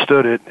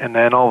understood it, and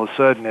then all of a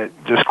sudden it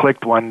just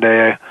clicked one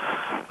day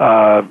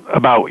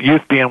about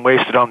youth being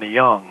wasted on the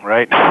young,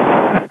 right?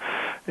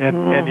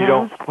 and you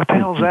don't, what the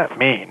hell does that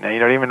mean? You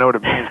don't even know what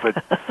it means,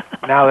 but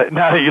now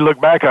that you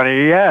look back on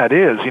it, yeah, it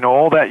is.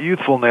 All that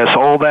youthfulness,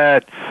 all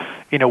that,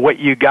 what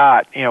you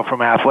got,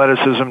 from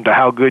athleticism to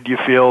how good you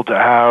feel to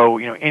how,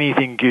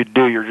 anything you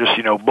do, you're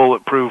just,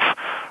 bulletproof,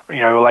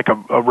 like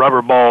a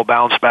rubber ball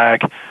bounce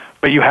back,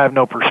 but you have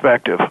no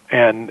perspective.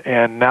 And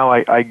now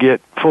I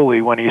get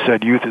fully when he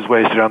said youth is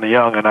wasted on the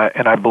young, and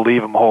I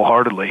believe him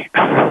wholeheartedly.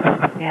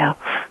 Yeah,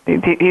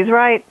 he's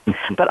right.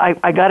 But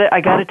I got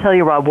to tell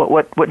you, Rob,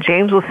 what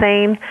James was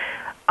saying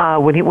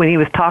when he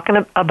was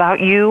talking about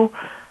you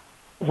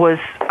was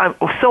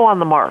so on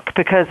the mark,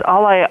 because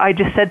all I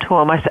just said to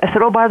him, I said,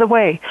 oh, by the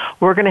way,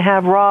 we're going to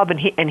have Rob, and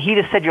he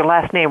just said your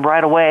last name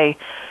right away.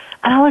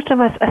 And I looked at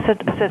him, I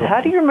said,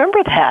 how do you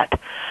remember that?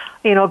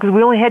 Because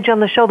we only had you on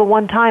the show the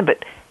one time,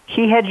 but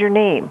he had your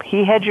name.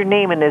 He had your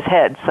name in his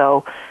head,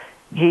 so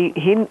he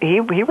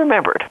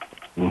remembered.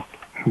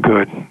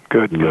 Good.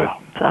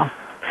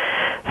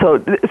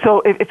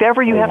 So if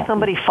ever you have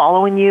somebody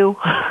following you,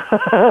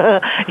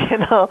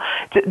 just know.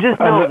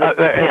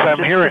 As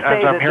I'm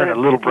hearing a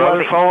little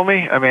brother follow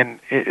me. I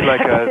mean,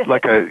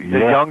 like a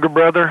younger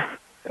brother,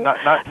 not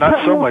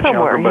so much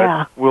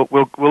younger, but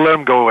we'll let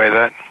him go away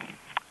then.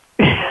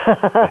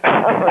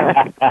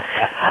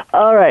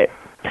 All right.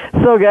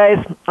 So,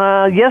 guys,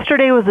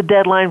 yesterday was the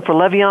deadline for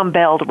Le'Veon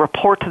Bell to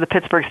report to the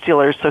Pittsburgh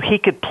Steelers so he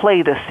could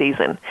play this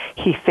season.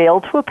 He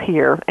failed to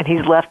appear, and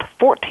he's left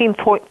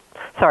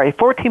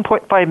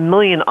 $14.5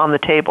 million on the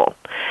table.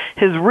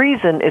 His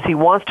reason is he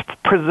wants to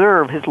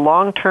preserve his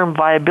long-term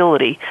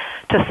viability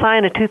to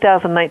sign a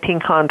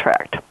 2019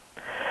 contract.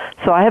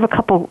 So I have a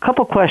couple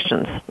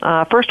questions.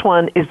 First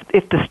one is,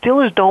 if the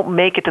Steelers don't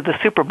make it to the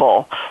Super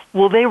Bowl,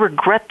 will they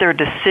regret their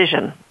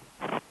decision?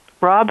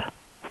 Rob?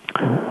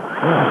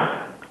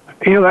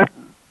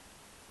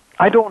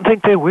 I don't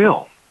think they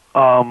will.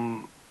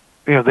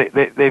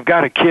 They've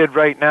got a kid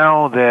right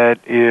now that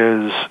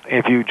is,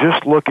 if you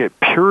just look at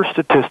pure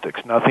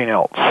statistics, nothing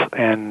else,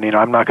 and,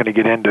 I'm not going to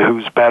get into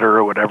who's better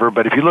or whatever,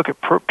 but if you look at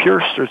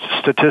pure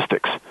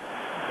statistics,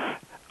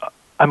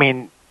 I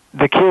mean,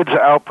 the kid's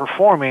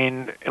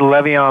outperforming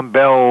Le'Veon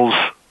Bell's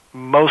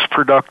most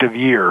productive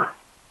year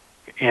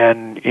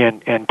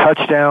in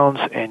touchdowns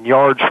and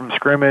yards from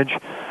scrimmage.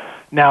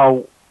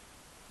 Now,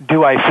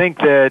 do I think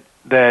that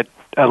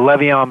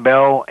Le'Veon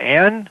Bell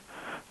and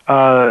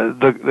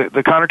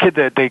the Connor kid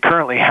that they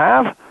currently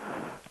have,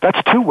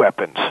 that's two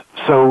weapons.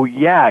 So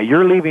yeah,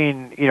 you're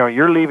leaving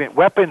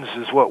weapons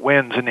is what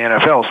wins in the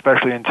NFL,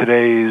 especially in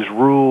today's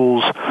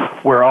rules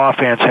where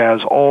offense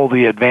has all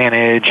the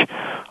advantage,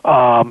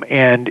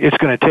 and it's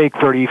going to take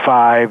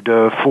 35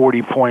 to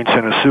 40 points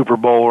in a Super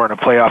Bowl or in a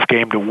playoff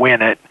game to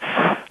win it.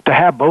 to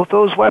have both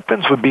those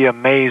weapons would be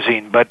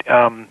amazing. But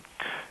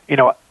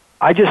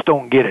I just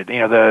don't get it.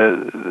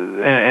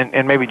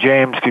 And maybe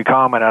James could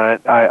comment on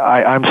it.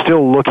 I'm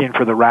still looking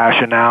for the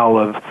rationale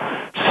of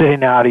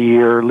sitting out a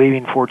year,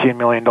 leaving $14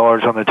 million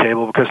on the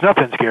table because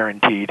nothing's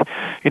guaranteed.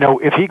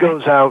 If he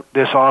goes out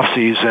this off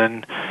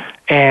season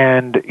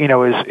and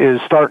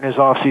is starting his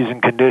off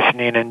season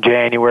conditioning in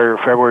January or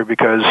February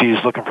because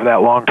he's looking for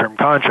that long term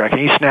contract,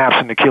 and he snaps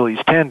an Achilles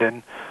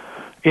tendon,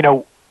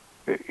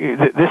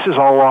 this is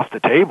all off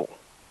the table.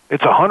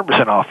 It's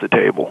 100% off the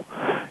table,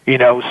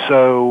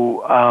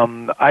 So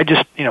I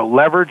just,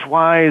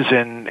 leverage-wise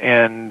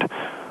and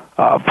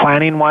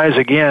planning-wise,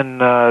 again,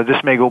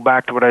 this may go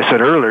back to what I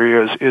said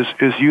earlier: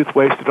 is youth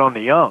wasted on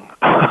the young?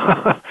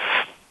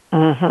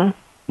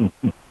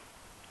 Mm-hmm.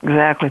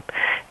 Exactly,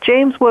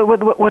 James.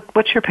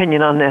 What's your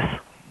opinion on this?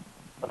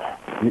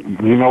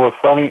 You know what's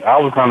funny? I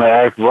was going to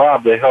ask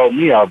Rob to help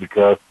me out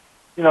because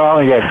I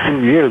only got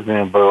 2 years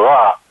in, but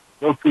Rob,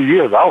 those 2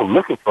 years, I was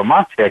looking for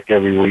my check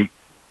every week.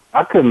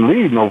 I couldn't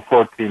leave no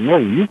 $14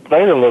 million. You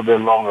played a little bit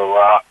longer,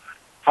 Rob.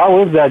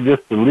 How is that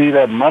just to leave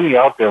that money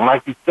out there? And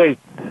like you say,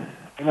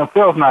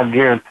 NFL's not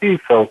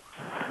guaranteed, so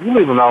you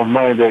leaving out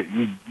money that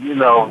you're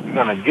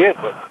gonna get.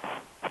 But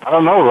I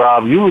don't know,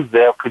 Rob. You was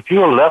there. Could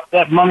you have left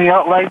that money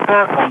out like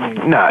that? I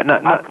mean, no,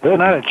 not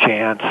a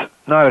chance.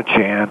 Not a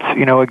chance.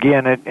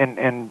 Again,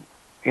 and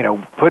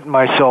putting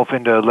myself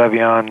into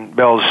Le'Veon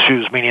Bell's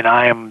shoes, meaning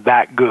I am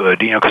that good.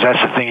 Because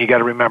that's the thing you got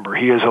to remember.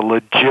 He is a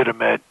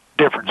legitimate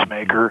difference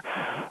maker,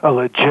 a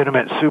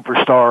legitimate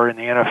superstar in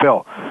the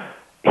NFL.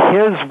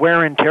 His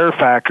wear and tear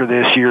factor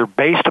this year,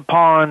 based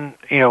upon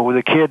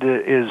the kid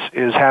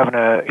is having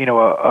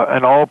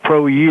an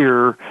all-pro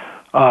year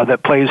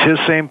that plays his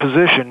same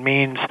position,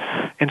 means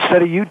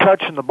instead of you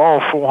touching the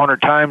ball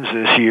 400 times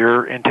this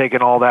year and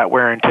taking all that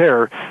wear and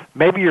tear,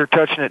 maybe you're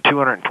touching it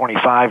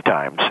 225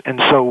 times, and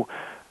so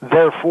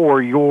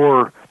therefore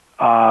your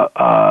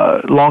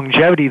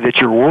longevity that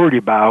you're worried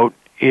about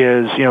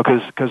is,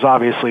 because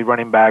obviously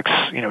running backs,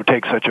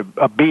 take such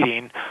a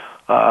beating.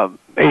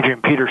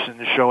 Adrian Peterson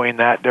is showing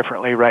that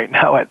differently right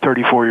now at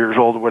 34 years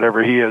old or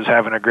whatever he is,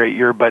 having a great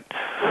year. But,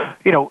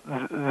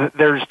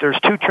 there's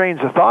two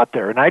trains of thought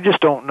there, and I just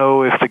don't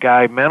know if the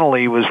guy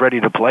mentally was ready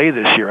to play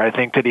this year. I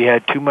think that he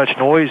had too much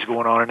noise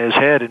going on in his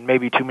head and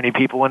maybe too many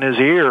people in his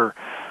ear.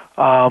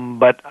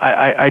 But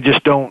I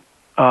just don't.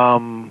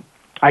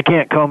 I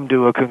can't come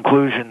to a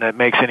conclusion that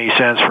makes any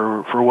sense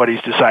for what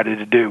he's decided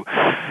to do.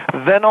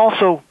 Then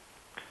also,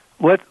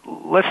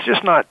 let's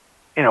just not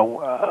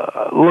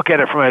look at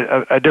it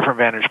from a different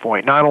vantage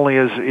point. Not only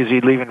is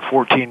he leaving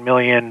 $14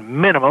 million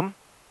minimum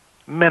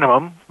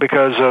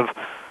because of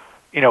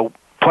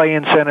play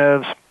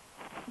incentives,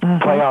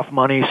 playoff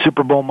money,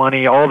 Super Bowl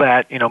money, all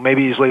that.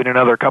 Maybe he's leaving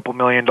another couple $1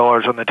 million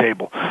on the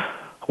table.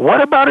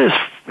 What about his,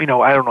 I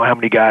don't know how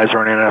many guys are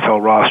on an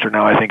NFL roster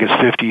now. I think it's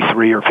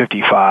 53 or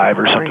 55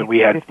 or something. We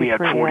had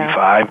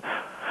 45.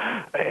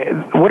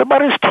 Yeah. What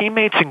about his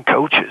teammates and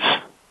coaches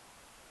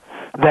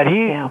that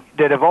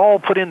have all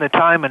put in the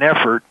time and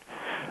effort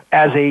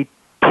as a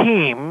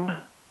team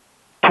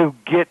to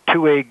get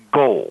to a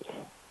goal?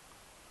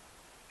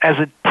 As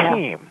a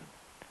team.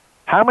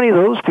 How many of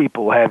those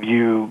people have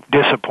you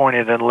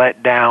disappointed and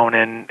let down?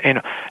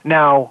 And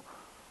now,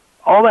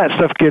 all that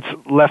stuff gets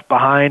left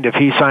behind if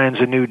he signs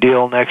a new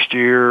deal next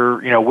year,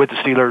 with the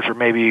Steelers or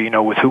maybe,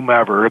 with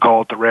whomever,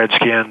 call it the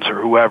Redskins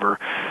or whoever.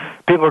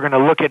 People are going to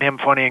look at him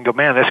funny and go,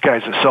 man, this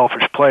guy's a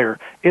selfish player.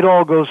 It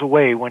all goes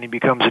away when he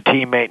becomes a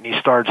teammate and he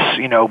starts,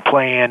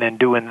 playing and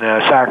doing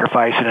the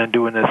sacrificing and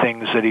doing the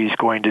things that he's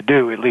going to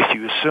do. At least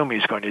you assume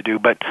he's going to do.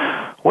 But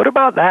what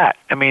about that?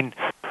 I mean,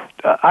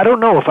 I don't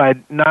know if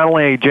not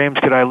only, James,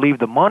 could I leave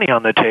the money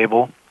on the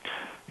table,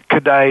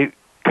 could I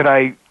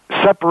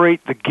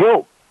separate the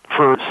guilt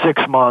for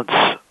 6 months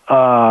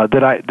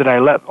that I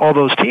let all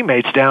those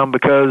teammates down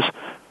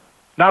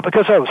not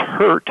because I was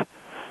hurt,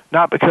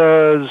 not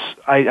because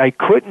I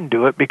couldn't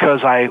do it,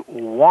 because I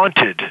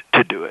wanted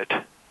to do it.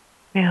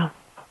 Yeah.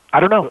 I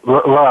don't know.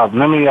 Rob,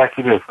 let me ask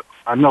you this.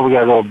 I know we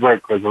got a little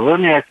break, but let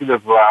me ask you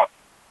this, Rob.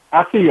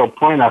 I see your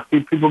point. I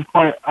see people's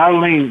point. I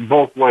lean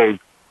both ways.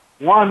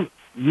 One,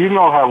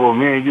 how when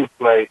me and you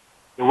played,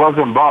 it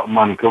wasn't about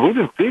money, because we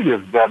didn't see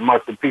this that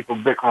much of people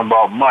bickering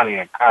about money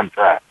and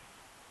contracts.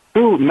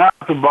 Two, not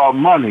about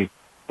money.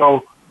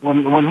 So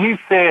when he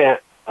said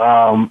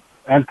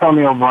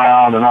Antonio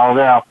Brown and all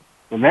that,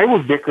 when they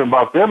was bickering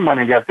about their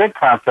money and got their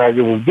contract,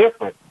 it was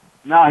different.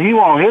 Now he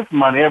want his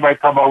money. Everybody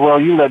talk about, well,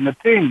 you letting the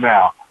team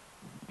down.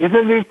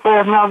 Isn't these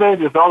players nowadays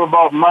it's all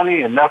about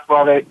money, and that's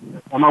why they?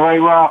 Am I right,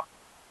 Rob?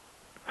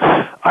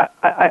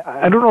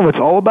 I don't know if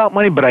it's all about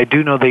money, but I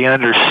do know they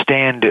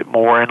understand it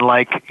more. And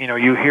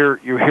you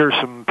hear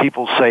some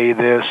people say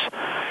this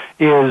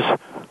is,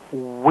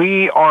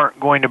 we aren't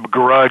going to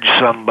begrudge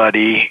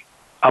somebody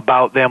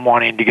about them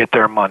wanting to get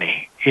their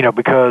money,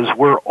 because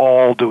we're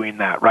all doing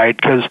that, right?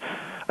 Because,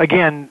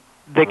 again,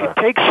 they could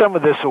take some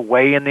of this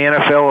away in the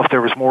NFL if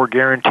there was more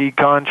guaranteed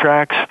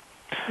contracts.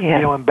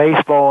 in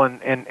baseball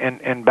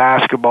and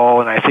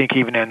basketball, and I think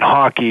even in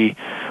hockey,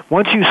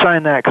 once you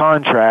sign that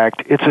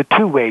contract, it's a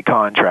two-way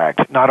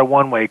contract, not a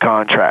one-way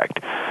contract.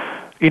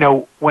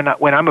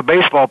 When I'm a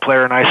baseball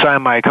player and I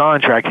sign my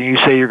contract and you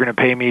say you're going to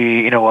pay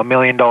me, $1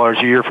 million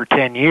a year for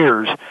 10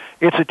 years,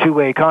 it's a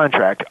two-way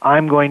contract.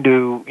 I'm going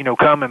to,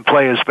 come and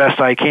play as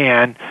best I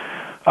can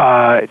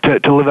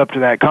to live up to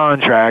that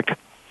contract,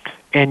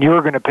 and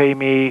you're going to pay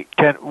me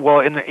 10.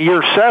 Well, in the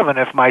year 7,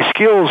 if my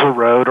skills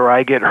erode or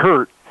I get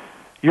hurt,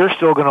 you're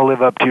still going to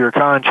live up to your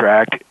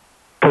contract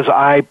because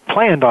I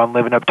planned on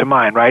living up to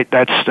mine, right?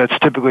 That's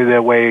typically the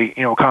way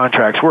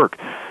contracts work.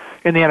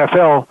 In the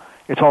NFL,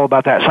 it's all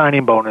about that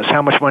signing bonus.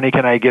 How much money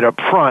can I get up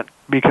front?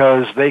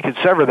 Because they could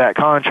sever that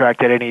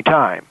contract at any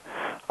time.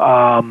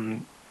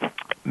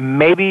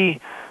 Maybe,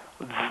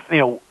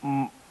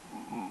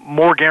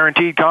 more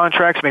guaranteed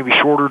contracts, maybe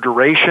shorter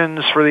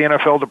durations for the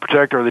NFL to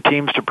protect or the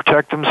teams to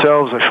protect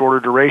themselves, a shorter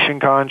duration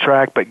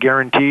contract, but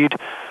guaranteed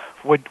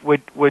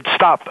would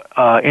stop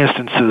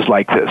instances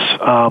like this.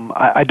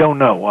 I don't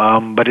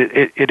know, but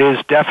it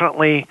is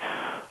definitely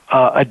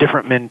a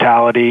different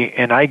mentality,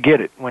 and I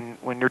get it. When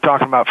you're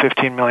talking about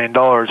 $15 million,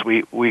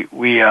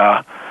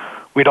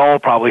 we'd all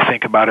probably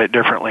think about it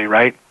differently,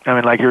 right? I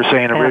mean, like you were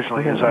saying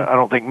originally, is I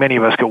don't think many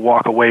of us could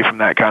walk away from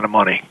that kind of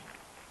money.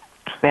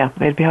 Yeah,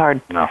 it'd be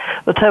hard. No.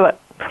 Let's tell you what.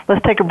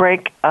 Let's take a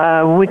break.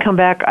 When we come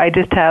back, I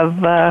just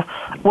have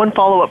one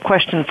follow-up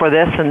question for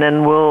this, and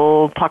then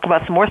we'll talk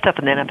about some more stuff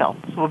in the NFL.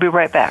 So we'll be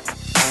right back.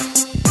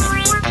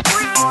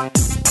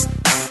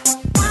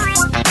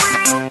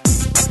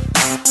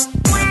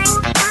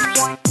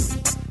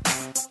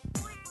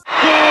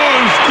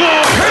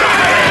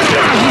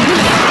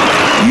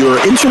 Your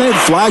internet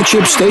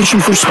flagship station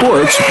for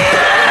sports.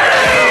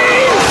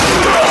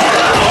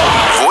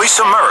 Voice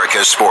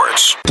America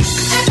Sports.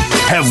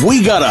 Have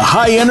we got a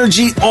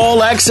high-energy,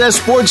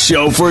 all-access sports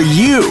show for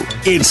you?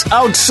 It's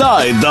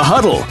Outside the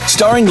Huddle,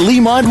 starring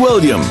Lemont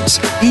Williams.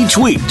 Each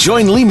week,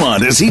 join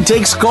Lemont as he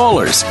takes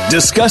callers,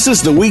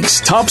 discusses the week's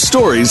top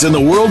stories in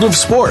the world of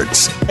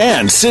sports,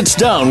 and sits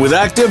down with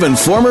active and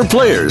former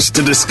players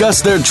to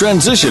discuss their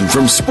transition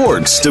from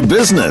sports to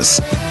business.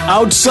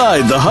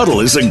 Outside the Huddle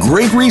is a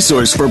great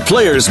resource for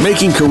players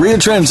making career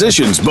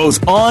transitions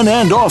both on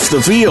and off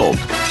the field.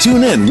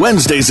 Tune in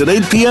Wednesdays at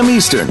 8 p.m.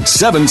 Eastern,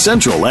 7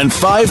 Central, and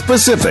 5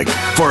 Pacific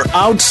for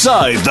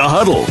Outside the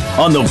Huddle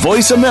on the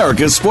Voice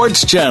America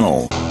Sports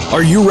Channel.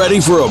 Are you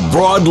ready for a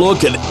broad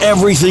look at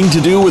everything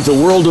to do with the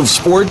world of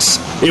sports?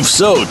 If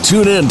so,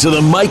 tune in to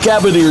the Mike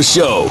Abadir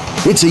Show.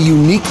 It's a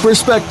unique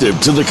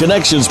perspective to the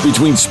connections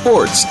between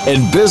sports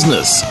and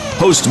business.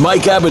 Host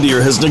Mike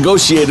Abadir has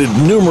negotiated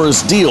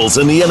numerous deals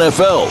in the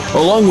NFL.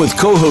 Along with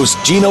co-host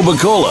Gino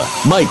Bacola,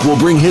 Mike will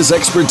bring his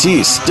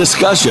expertise,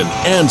 discussion,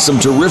 and some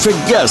terrific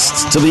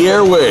guests to the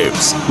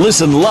airwaves.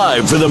 Listen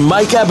live for the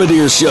Mike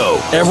Abadir Show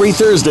every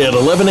Thursday at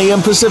 11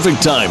 a.m. Pacific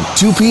Time,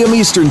 2 p.m.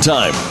 Eastern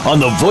Time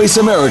on the Voice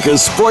America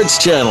Sports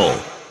Channel.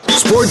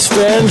 Sports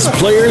fans,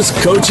 players,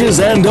 coaches,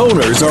 and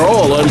owners are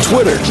all on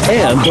Twitter,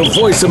 and the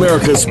Voice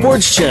America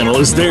Sports Channel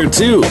is there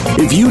too.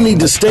 If you need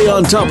to stay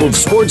on top of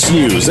sports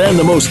news and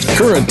the most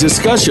current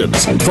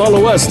discussions,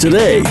 follow us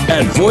today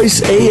at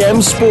Voice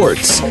AM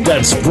Sports.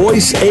 That's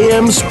Voice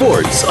AM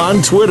Sports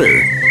on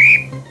Twitter.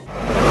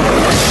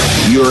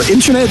 Your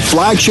internet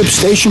flagship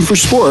station for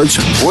sports,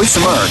 Voice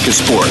America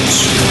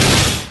Sports.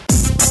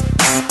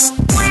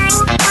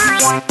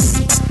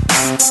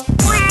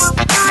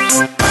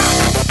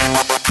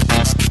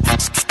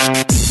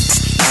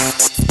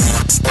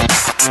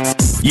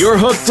 You're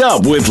hooked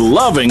up with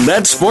Loving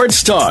That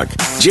Sports Talk.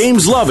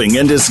 James Loving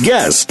and his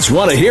guests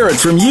want to hear it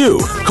from you.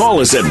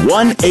 Call us at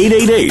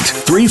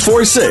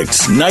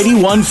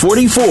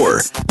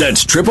 1-888-346-9144.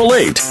 That's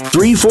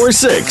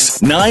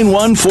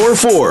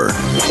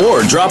 888-346-9144.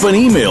 Or drop an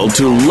email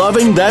to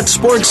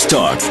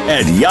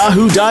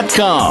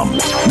lovingthatsportstalk@yahoo.com.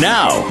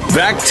 Now,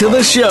 back to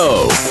the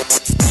show.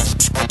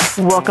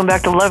 Welcome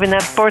back to Loving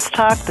That Sports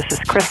Talk. This is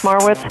Chris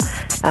Marwitz,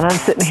 and I'm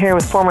sitting here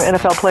with former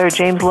NFL player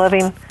James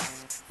Loving.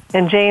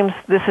 And James,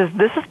 this has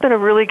been a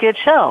really good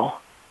show.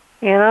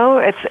 We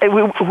got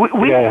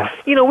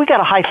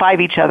to high five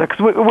each other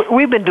because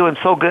we've been doing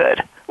so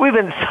good. We've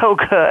been so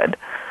good.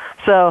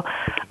 So,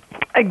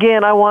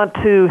 again, I want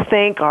to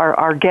thank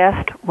our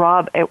guest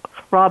Rob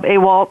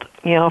Awalt,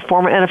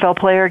 former NFL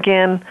player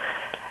again.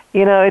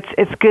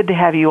 It's good to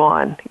have you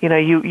on.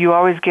 You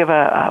always give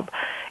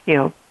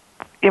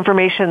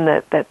information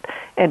that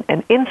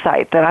and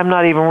insight that I'm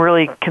not even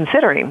really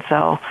considering.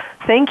 So,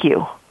 thank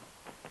you.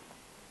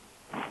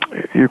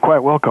 You're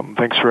quite welcome.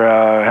 Thanks for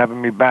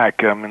having me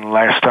back.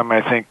 Last time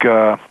I think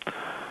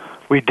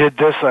we did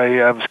this,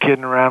 I was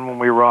kidding around when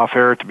we were off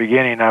air at the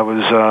beginning. I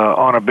was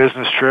on a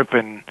business trip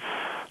and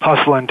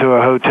hustling to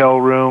a hotel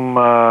room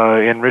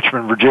in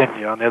Richmond,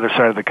 Virginia, on the other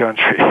side of the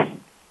country.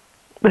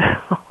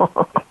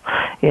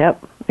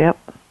 Yep.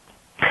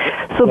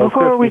 So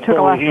before we took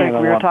a last break,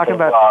 we were talking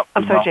about...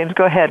 I'm sorry, James,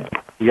 go ahead.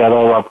 We got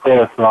all our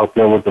players out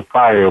there with the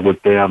fire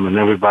with them and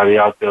everybody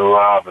out there,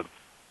 Rob.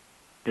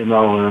 You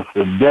know, it's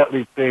a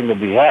deadly thing to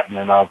be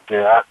happening out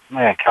there.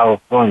 Man,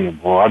 California,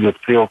 boy, I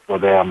just feel for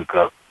them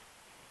because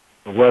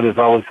the weather's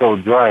always so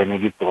dry and they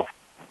get the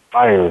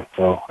fire.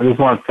 So I just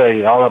want to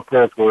say all our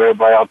prayers for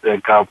everybody out there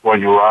in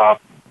California, Rob,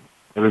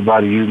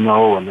 everybody you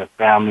know and their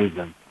families,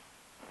 and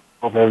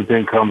hope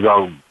everything comes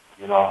out,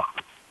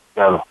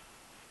 better.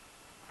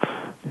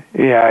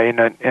 Yeah, and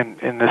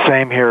the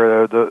same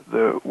here.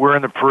 We're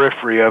in the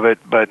periphery of it,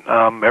 but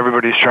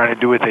everybody's trying to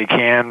do what they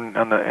can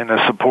in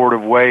a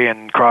supportive way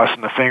and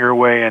crossing the finger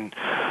way. And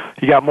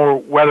you got more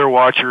weather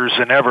watchers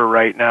than ever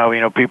right now.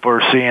 People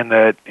are seeing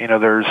that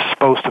there's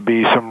supposed to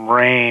be some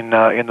rain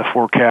in the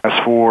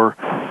forecast for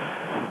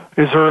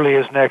as early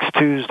as next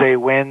Tuesday,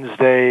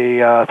 Wednesday,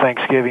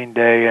 Thanksgiving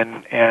Day,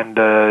 and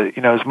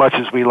as much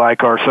as we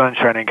like our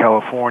sunshine in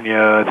California,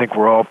 I think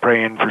we're all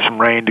praying for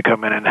some rain to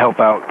come in and help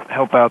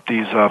out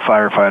these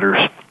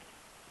firefighters.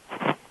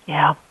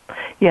 Yeah,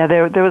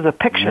 there was a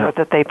picture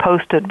that they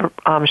posted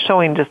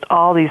showing just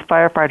all these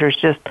firefighters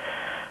just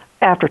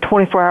after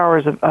 24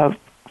 hours of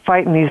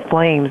fighting these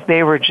flames.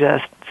 They were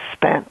just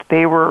spent.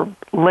 They were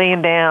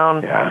laying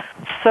down,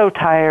 so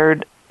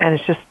tired. And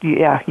it's just,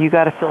 you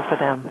got to feel for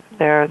them.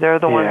 They're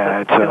the ones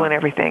that are doing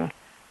everything.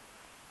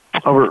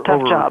 Over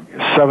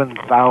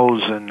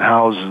 7,000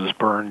 houses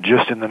burned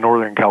just in the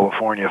Northern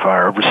California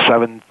fire. Over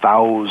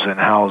 7,000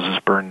 houses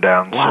burned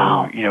down.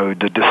 Wow. So,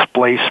 the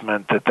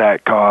displacement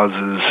that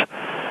causes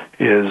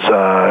is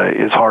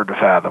hard to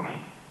fathom.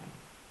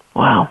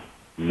 Wow.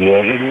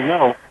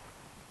 Yeah,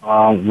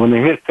 and when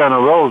they hit Santa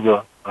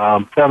Rosa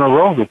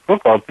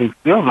football team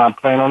still not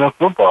playing on their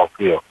football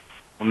field.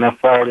 When that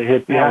fire that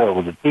hit them, what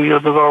was it, 2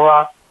 years ago,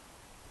 Rob?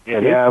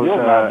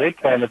 They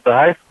came at the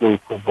high school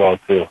football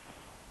too.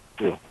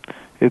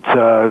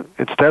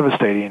 It's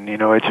devastating.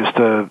 It's just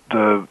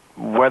the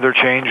weather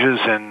changes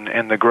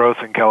and the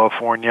growth in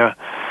California.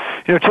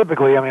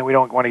 Typically, we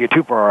don't want to get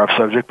too far off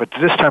subject, but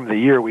this time of the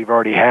year we've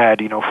already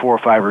had 4 or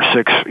 5 or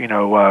 6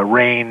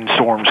 rain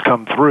storms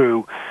come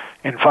through,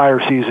 and fire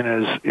season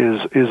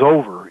is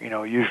over.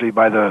 Usually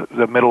by the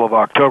middle of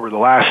October. The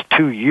last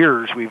 2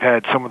 years we've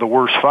had some of the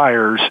worst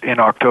fires in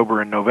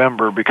October and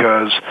November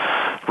because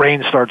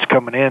rain starts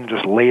coming in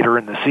just later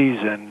in the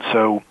season.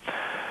 So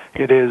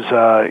it is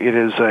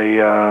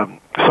a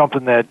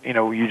something that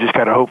you just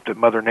got to hope that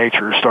Mother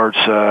Nature starts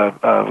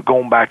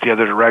going back the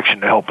other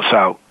direction to help us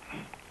out.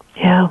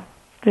 Yeah.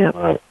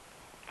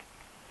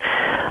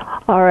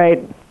 All right.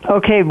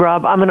 Okay,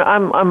 Rob. I'm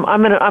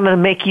gonna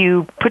make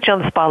you put you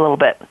on the spot a little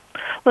bit.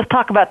 Let's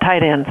talk about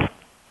tight ends.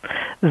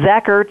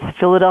 Zach Ertz,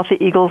 Philadelphia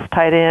Eagles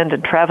tight end,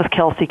 and Travis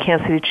Kelce,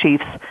 Kansas City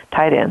Chiefs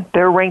tight end.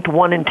 They're ranked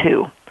 1 and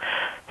 2,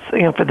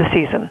 for the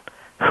season.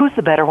 Who's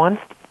the better one?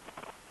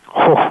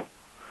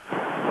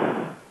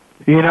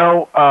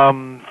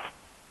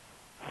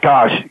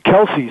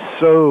 Kelce's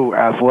so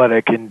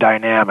athletic and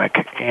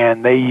dynamic,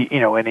 and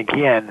and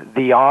again,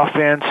 the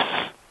offense,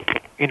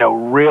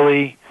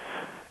 really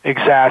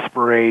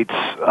exasperates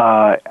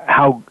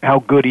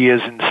how good he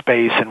is in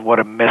space and what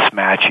a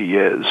mismatch he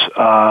is.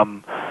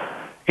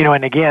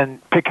 And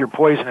again, pick your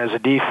poison as a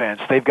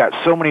defense. They've got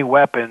so many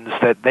weapons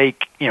that they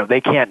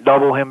can't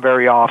double him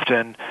very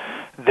often.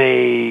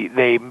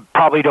 They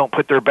probably don't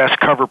put their best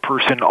cover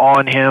person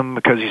on him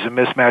because he's a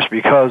mismatch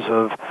because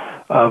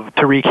of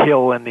Tyreek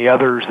Hill and the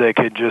others that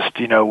could just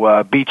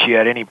beat you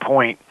at any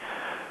point.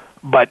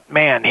 But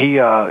man, he's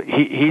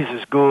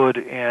as good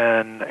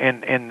in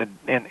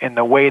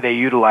the way they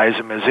utilize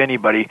him as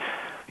anybody.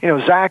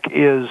 Zach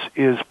is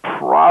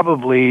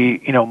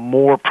probably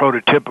more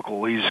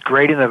prototypical. He's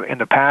great in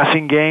the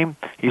passing game.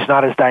 He's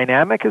not as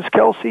dynamic as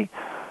Kelce,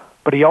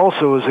 but he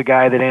also is a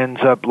guy that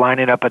ends up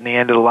lining up in the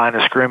end of the line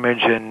of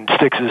scrimmage and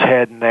sticks his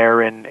head in there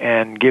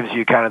and gives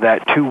you kind of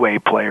that two-way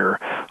player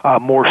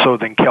more so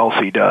than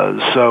Kelce does.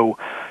 So,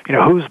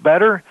 who's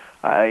better?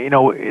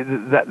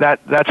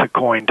 That's a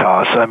coin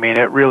toss.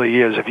 It really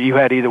is. If you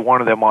had either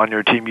one of them on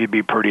your team, you'd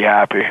be pretty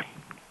happy.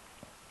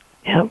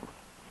 Yep.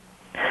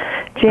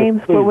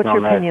 James, what's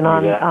your opinion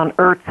on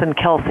Ertz and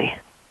Kelce?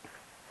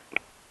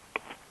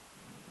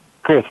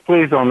 Chris,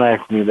 please don't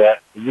ask me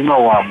that. You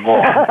know I'm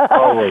going.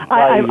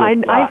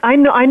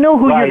 I know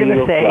who you're going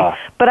to say,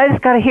 but I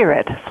just got to hear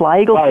it.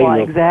 Fly, Eagles, fly.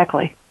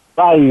 Exactly.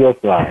 Fly, Eagles,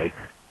 fly.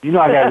 I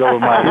got to go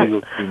with my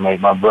Eagles teammate,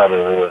 my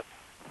brother.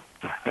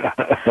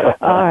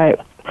 All right.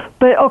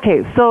 But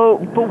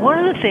but one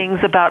of the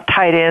things about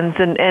tight ends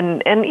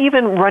and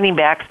even running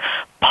backs,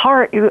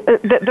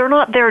 they're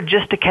not there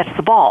just to catch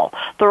the ball.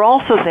 They're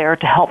also there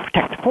to help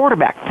protect the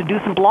quarterback, to do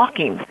some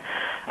blocking,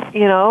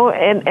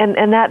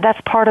 and that's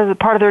part of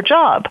their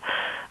job.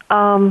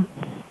 Between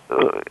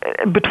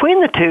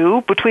the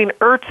two, between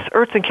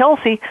Ertz and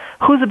Kelce,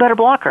 who's a better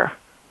blocker?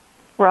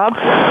 Rob?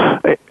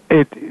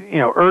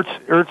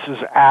 Ertz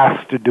is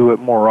asked to do it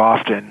more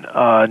often,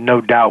 no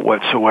doubt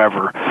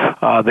whatsoever.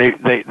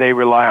 They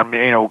rely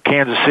on,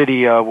 Kansas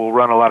City will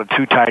run a lot of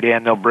two tight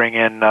end. They'll bring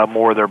in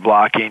more of their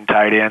blocking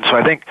tight end. So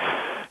I think,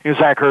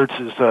 Zach Ertz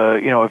is,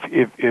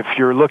 if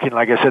you're looking,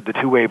 like I said, the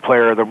two-way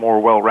player, the more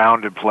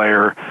well-rounded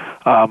player,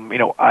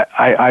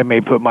 I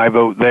may put my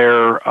vote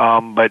there.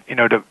 But,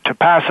 to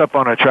pass up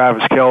on a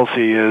Travis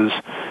Kelce is,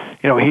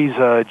 he's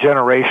a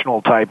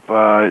generational type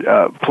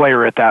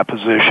player at that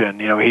position.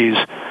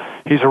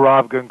 He's a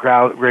Rob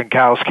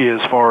Gronkowski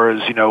as far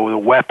as, the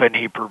weapon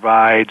he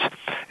provides.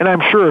 And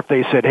I'm sure if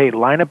they said, hey,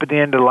 line up at the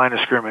end of the line of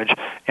scrimmage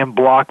and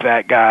block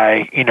that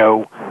guy,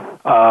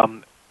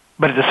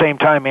 but at the same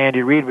time,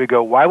 Andy Reid would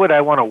go, why would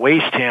I want to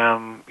waste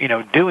him,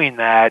 doing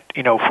that,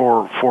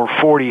 for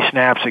 40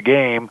 snaps a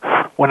game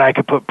when I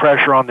could put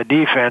pressure on the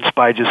defense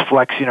by just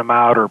flexing him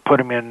out or put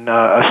him in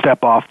a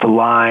step off the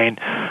line.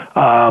 So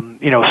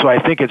I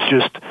think it's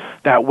just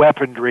that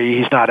weaponry.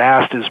 He's not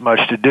asked as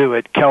much to do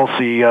it.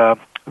 Kelce,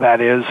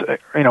 that is,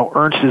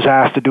 Ernst is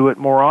asked to do it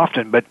more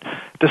often. But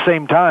at the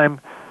same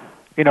time,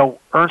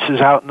 Ernst is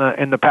out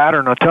in the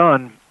pattern a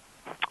ton.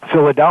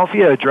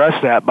 Philadelphia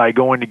addressed that by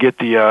going to get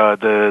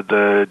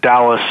the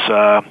Dallas,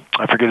 I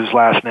forget his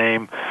last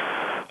name,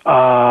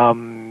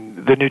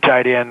 the new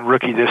tight end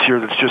rookie this year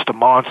that's just a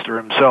monster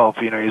himself.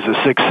 He's a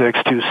 6'6",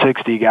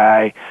 260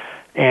 guy.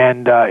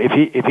 And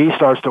if he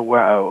starts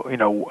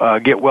to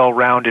get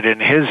well-rounded in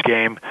his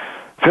game,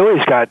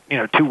 Philly's got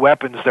two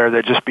weapons there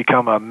that just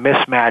become a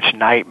mismatch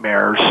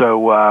nightmare.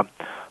 So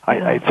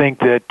I think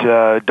that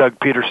Doug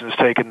Peterson's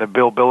taken the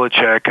Bill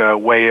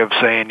Belichick way of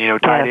saying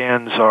tight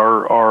ends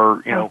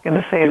are you look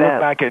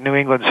back at New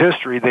England's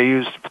history, they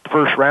used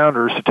first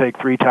rounders to take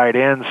 3 tight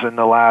ends in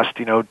the last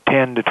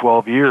 10 to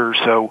 12 years.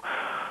 So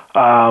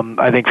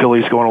I think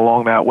Philly's going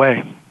along that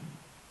way.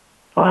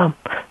 Wow.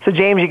 So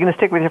James, you going to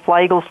stick with your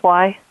Fly Eagles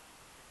Fly?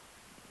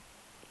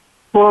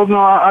 Well, no,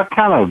 I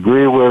kind of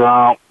agree with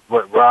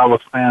what Rob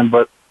was saying,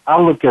 but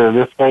I look at it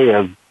this way: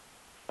 as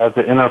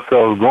the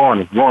NFL is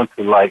going, it's going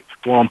to like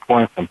scoring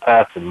points and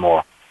passing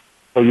more.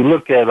 So you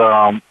look at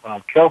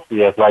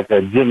Kelce as like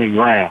a Jimmy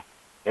Graham.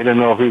 They didn't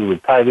know if he was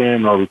a tight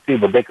end or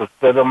receiver. They could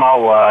set him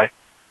out wide,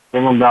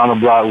 bring him down the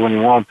block when he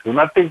wanted to. And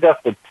I think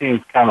that's what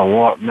teams kind of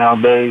want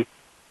nowadays.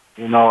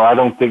 I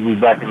don't think we're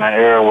back in that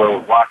era where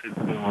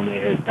Washington, when they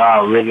had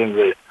John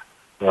Riggins,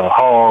 the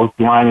Hogs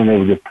lining, they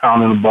were just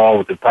pounding the ball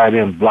with the tight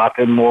end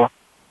blocking more.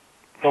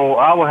 So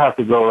I would have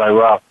to go like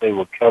Rob say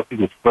with Kelce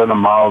to spread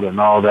them out and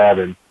all that,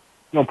 and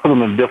put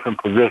them in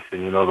different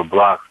positions, to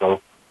block.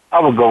 So I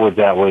would go with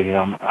that with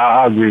him.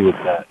 I agree with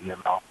that.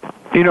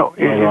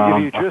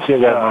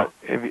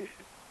 If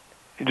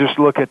you just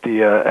look at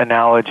the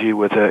analogy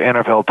with the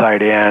NFL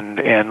tight end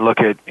and look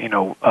at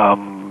the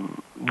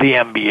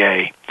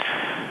NBA.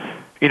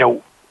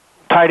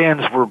 Tight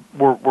ends were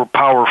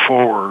power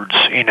forwards,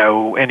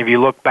 and if you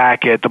look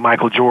back at the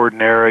Michael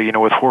Jordan era,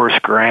 with Horace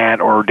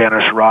Grant or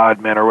Dennis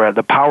Rodman, or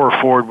the power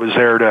forward was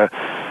there to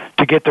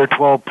get their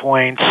 12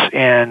 points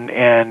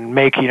and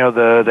make,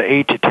 the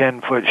 8 to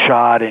 10 foot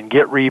shot and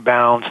get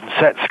rebounds and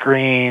set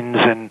screens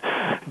and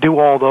do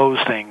all those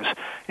things.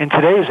 In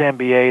today's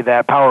NBA,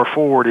 that power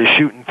forward is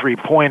shooting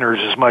 3-pointers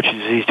as much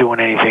as he's doing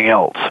anything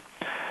else.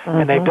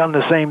 And they've done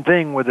the same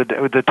thing with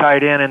the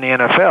tight end in the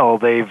NFL.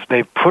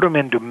 They've put them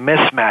into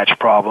mismatch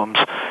problems,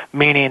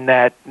 meaning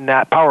that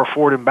power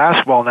forward in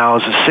basketball now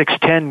is a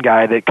 6'10"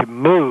 guy that can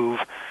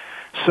move.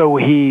 So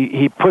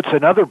he puts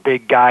another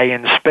big guy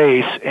in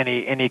space, and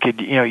he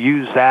could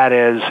use that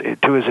as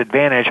to his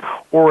advantage.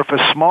 Or if a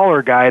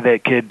smaller guy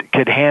that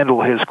could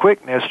handle his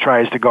quickness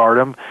tries to guard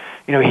him,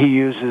 he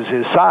uses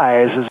his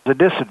size as a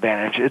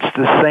disadvantage. It's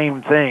the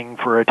same thing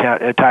for a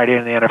tight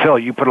end in the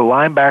NFL. You put a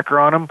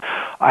linebacker on him,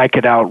 I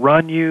could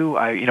outrun you.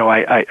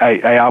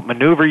 I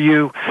outmaneuver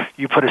you.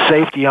 You put a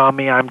safety on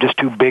me, I'm just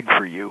too big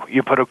for you.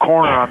 You put a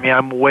corner on me,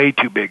 I'm way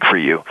too big for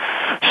you.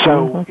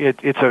 So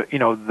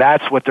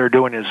that's what they're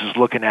doing is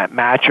looking at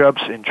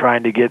matchups and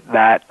trying to get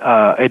that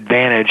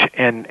advantage,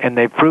 and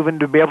they've proven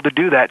to be able to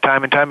do that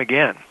time and time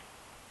again.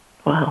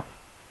 Wow.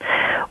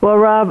 Well,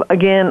 Rob,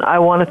 again, I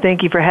want to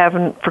thank you for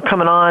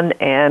coming on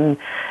and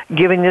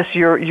giving us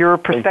your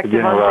perspective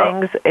again, on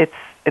Rob. things.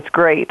 It's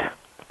great.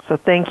 So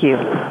thank you.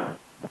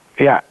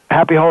 Yeah,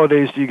 happy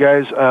holidays to you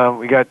guys.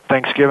 We got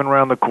Thanksgiving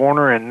around the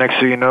corner, and next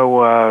thing you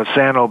know,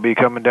 Santa will be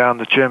coming down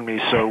the chimney.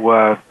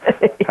 So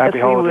happy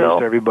holidays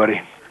to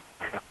everybody.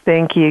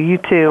 Thank you. You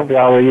too. You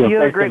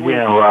have a great week.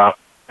 Rob.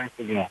 Thanks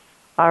again.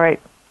 All right.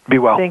 Be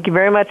well. Thank you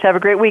very much. Have a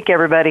great week,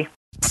 everybody.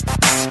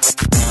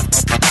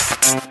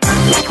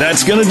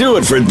 That's going to do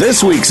it for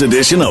this week's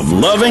edition of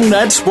Loving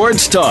That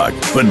Sports Talk.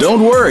 But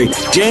don't worry,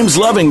 James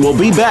Loving will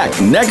be back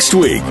next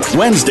week,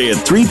 Wednesday at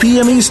 3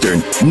 p.m.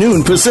 Eastern,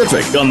 noon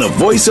Pacific, on the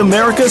Voice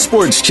America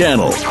Sports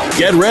Channel.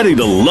 Get ready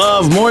to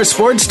love more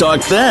sports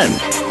talk then.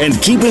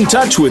 And keep in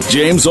touch with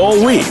James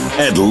all week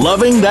at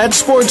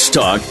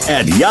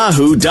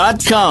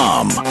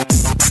lovingthatsportstalk@yahoo.com.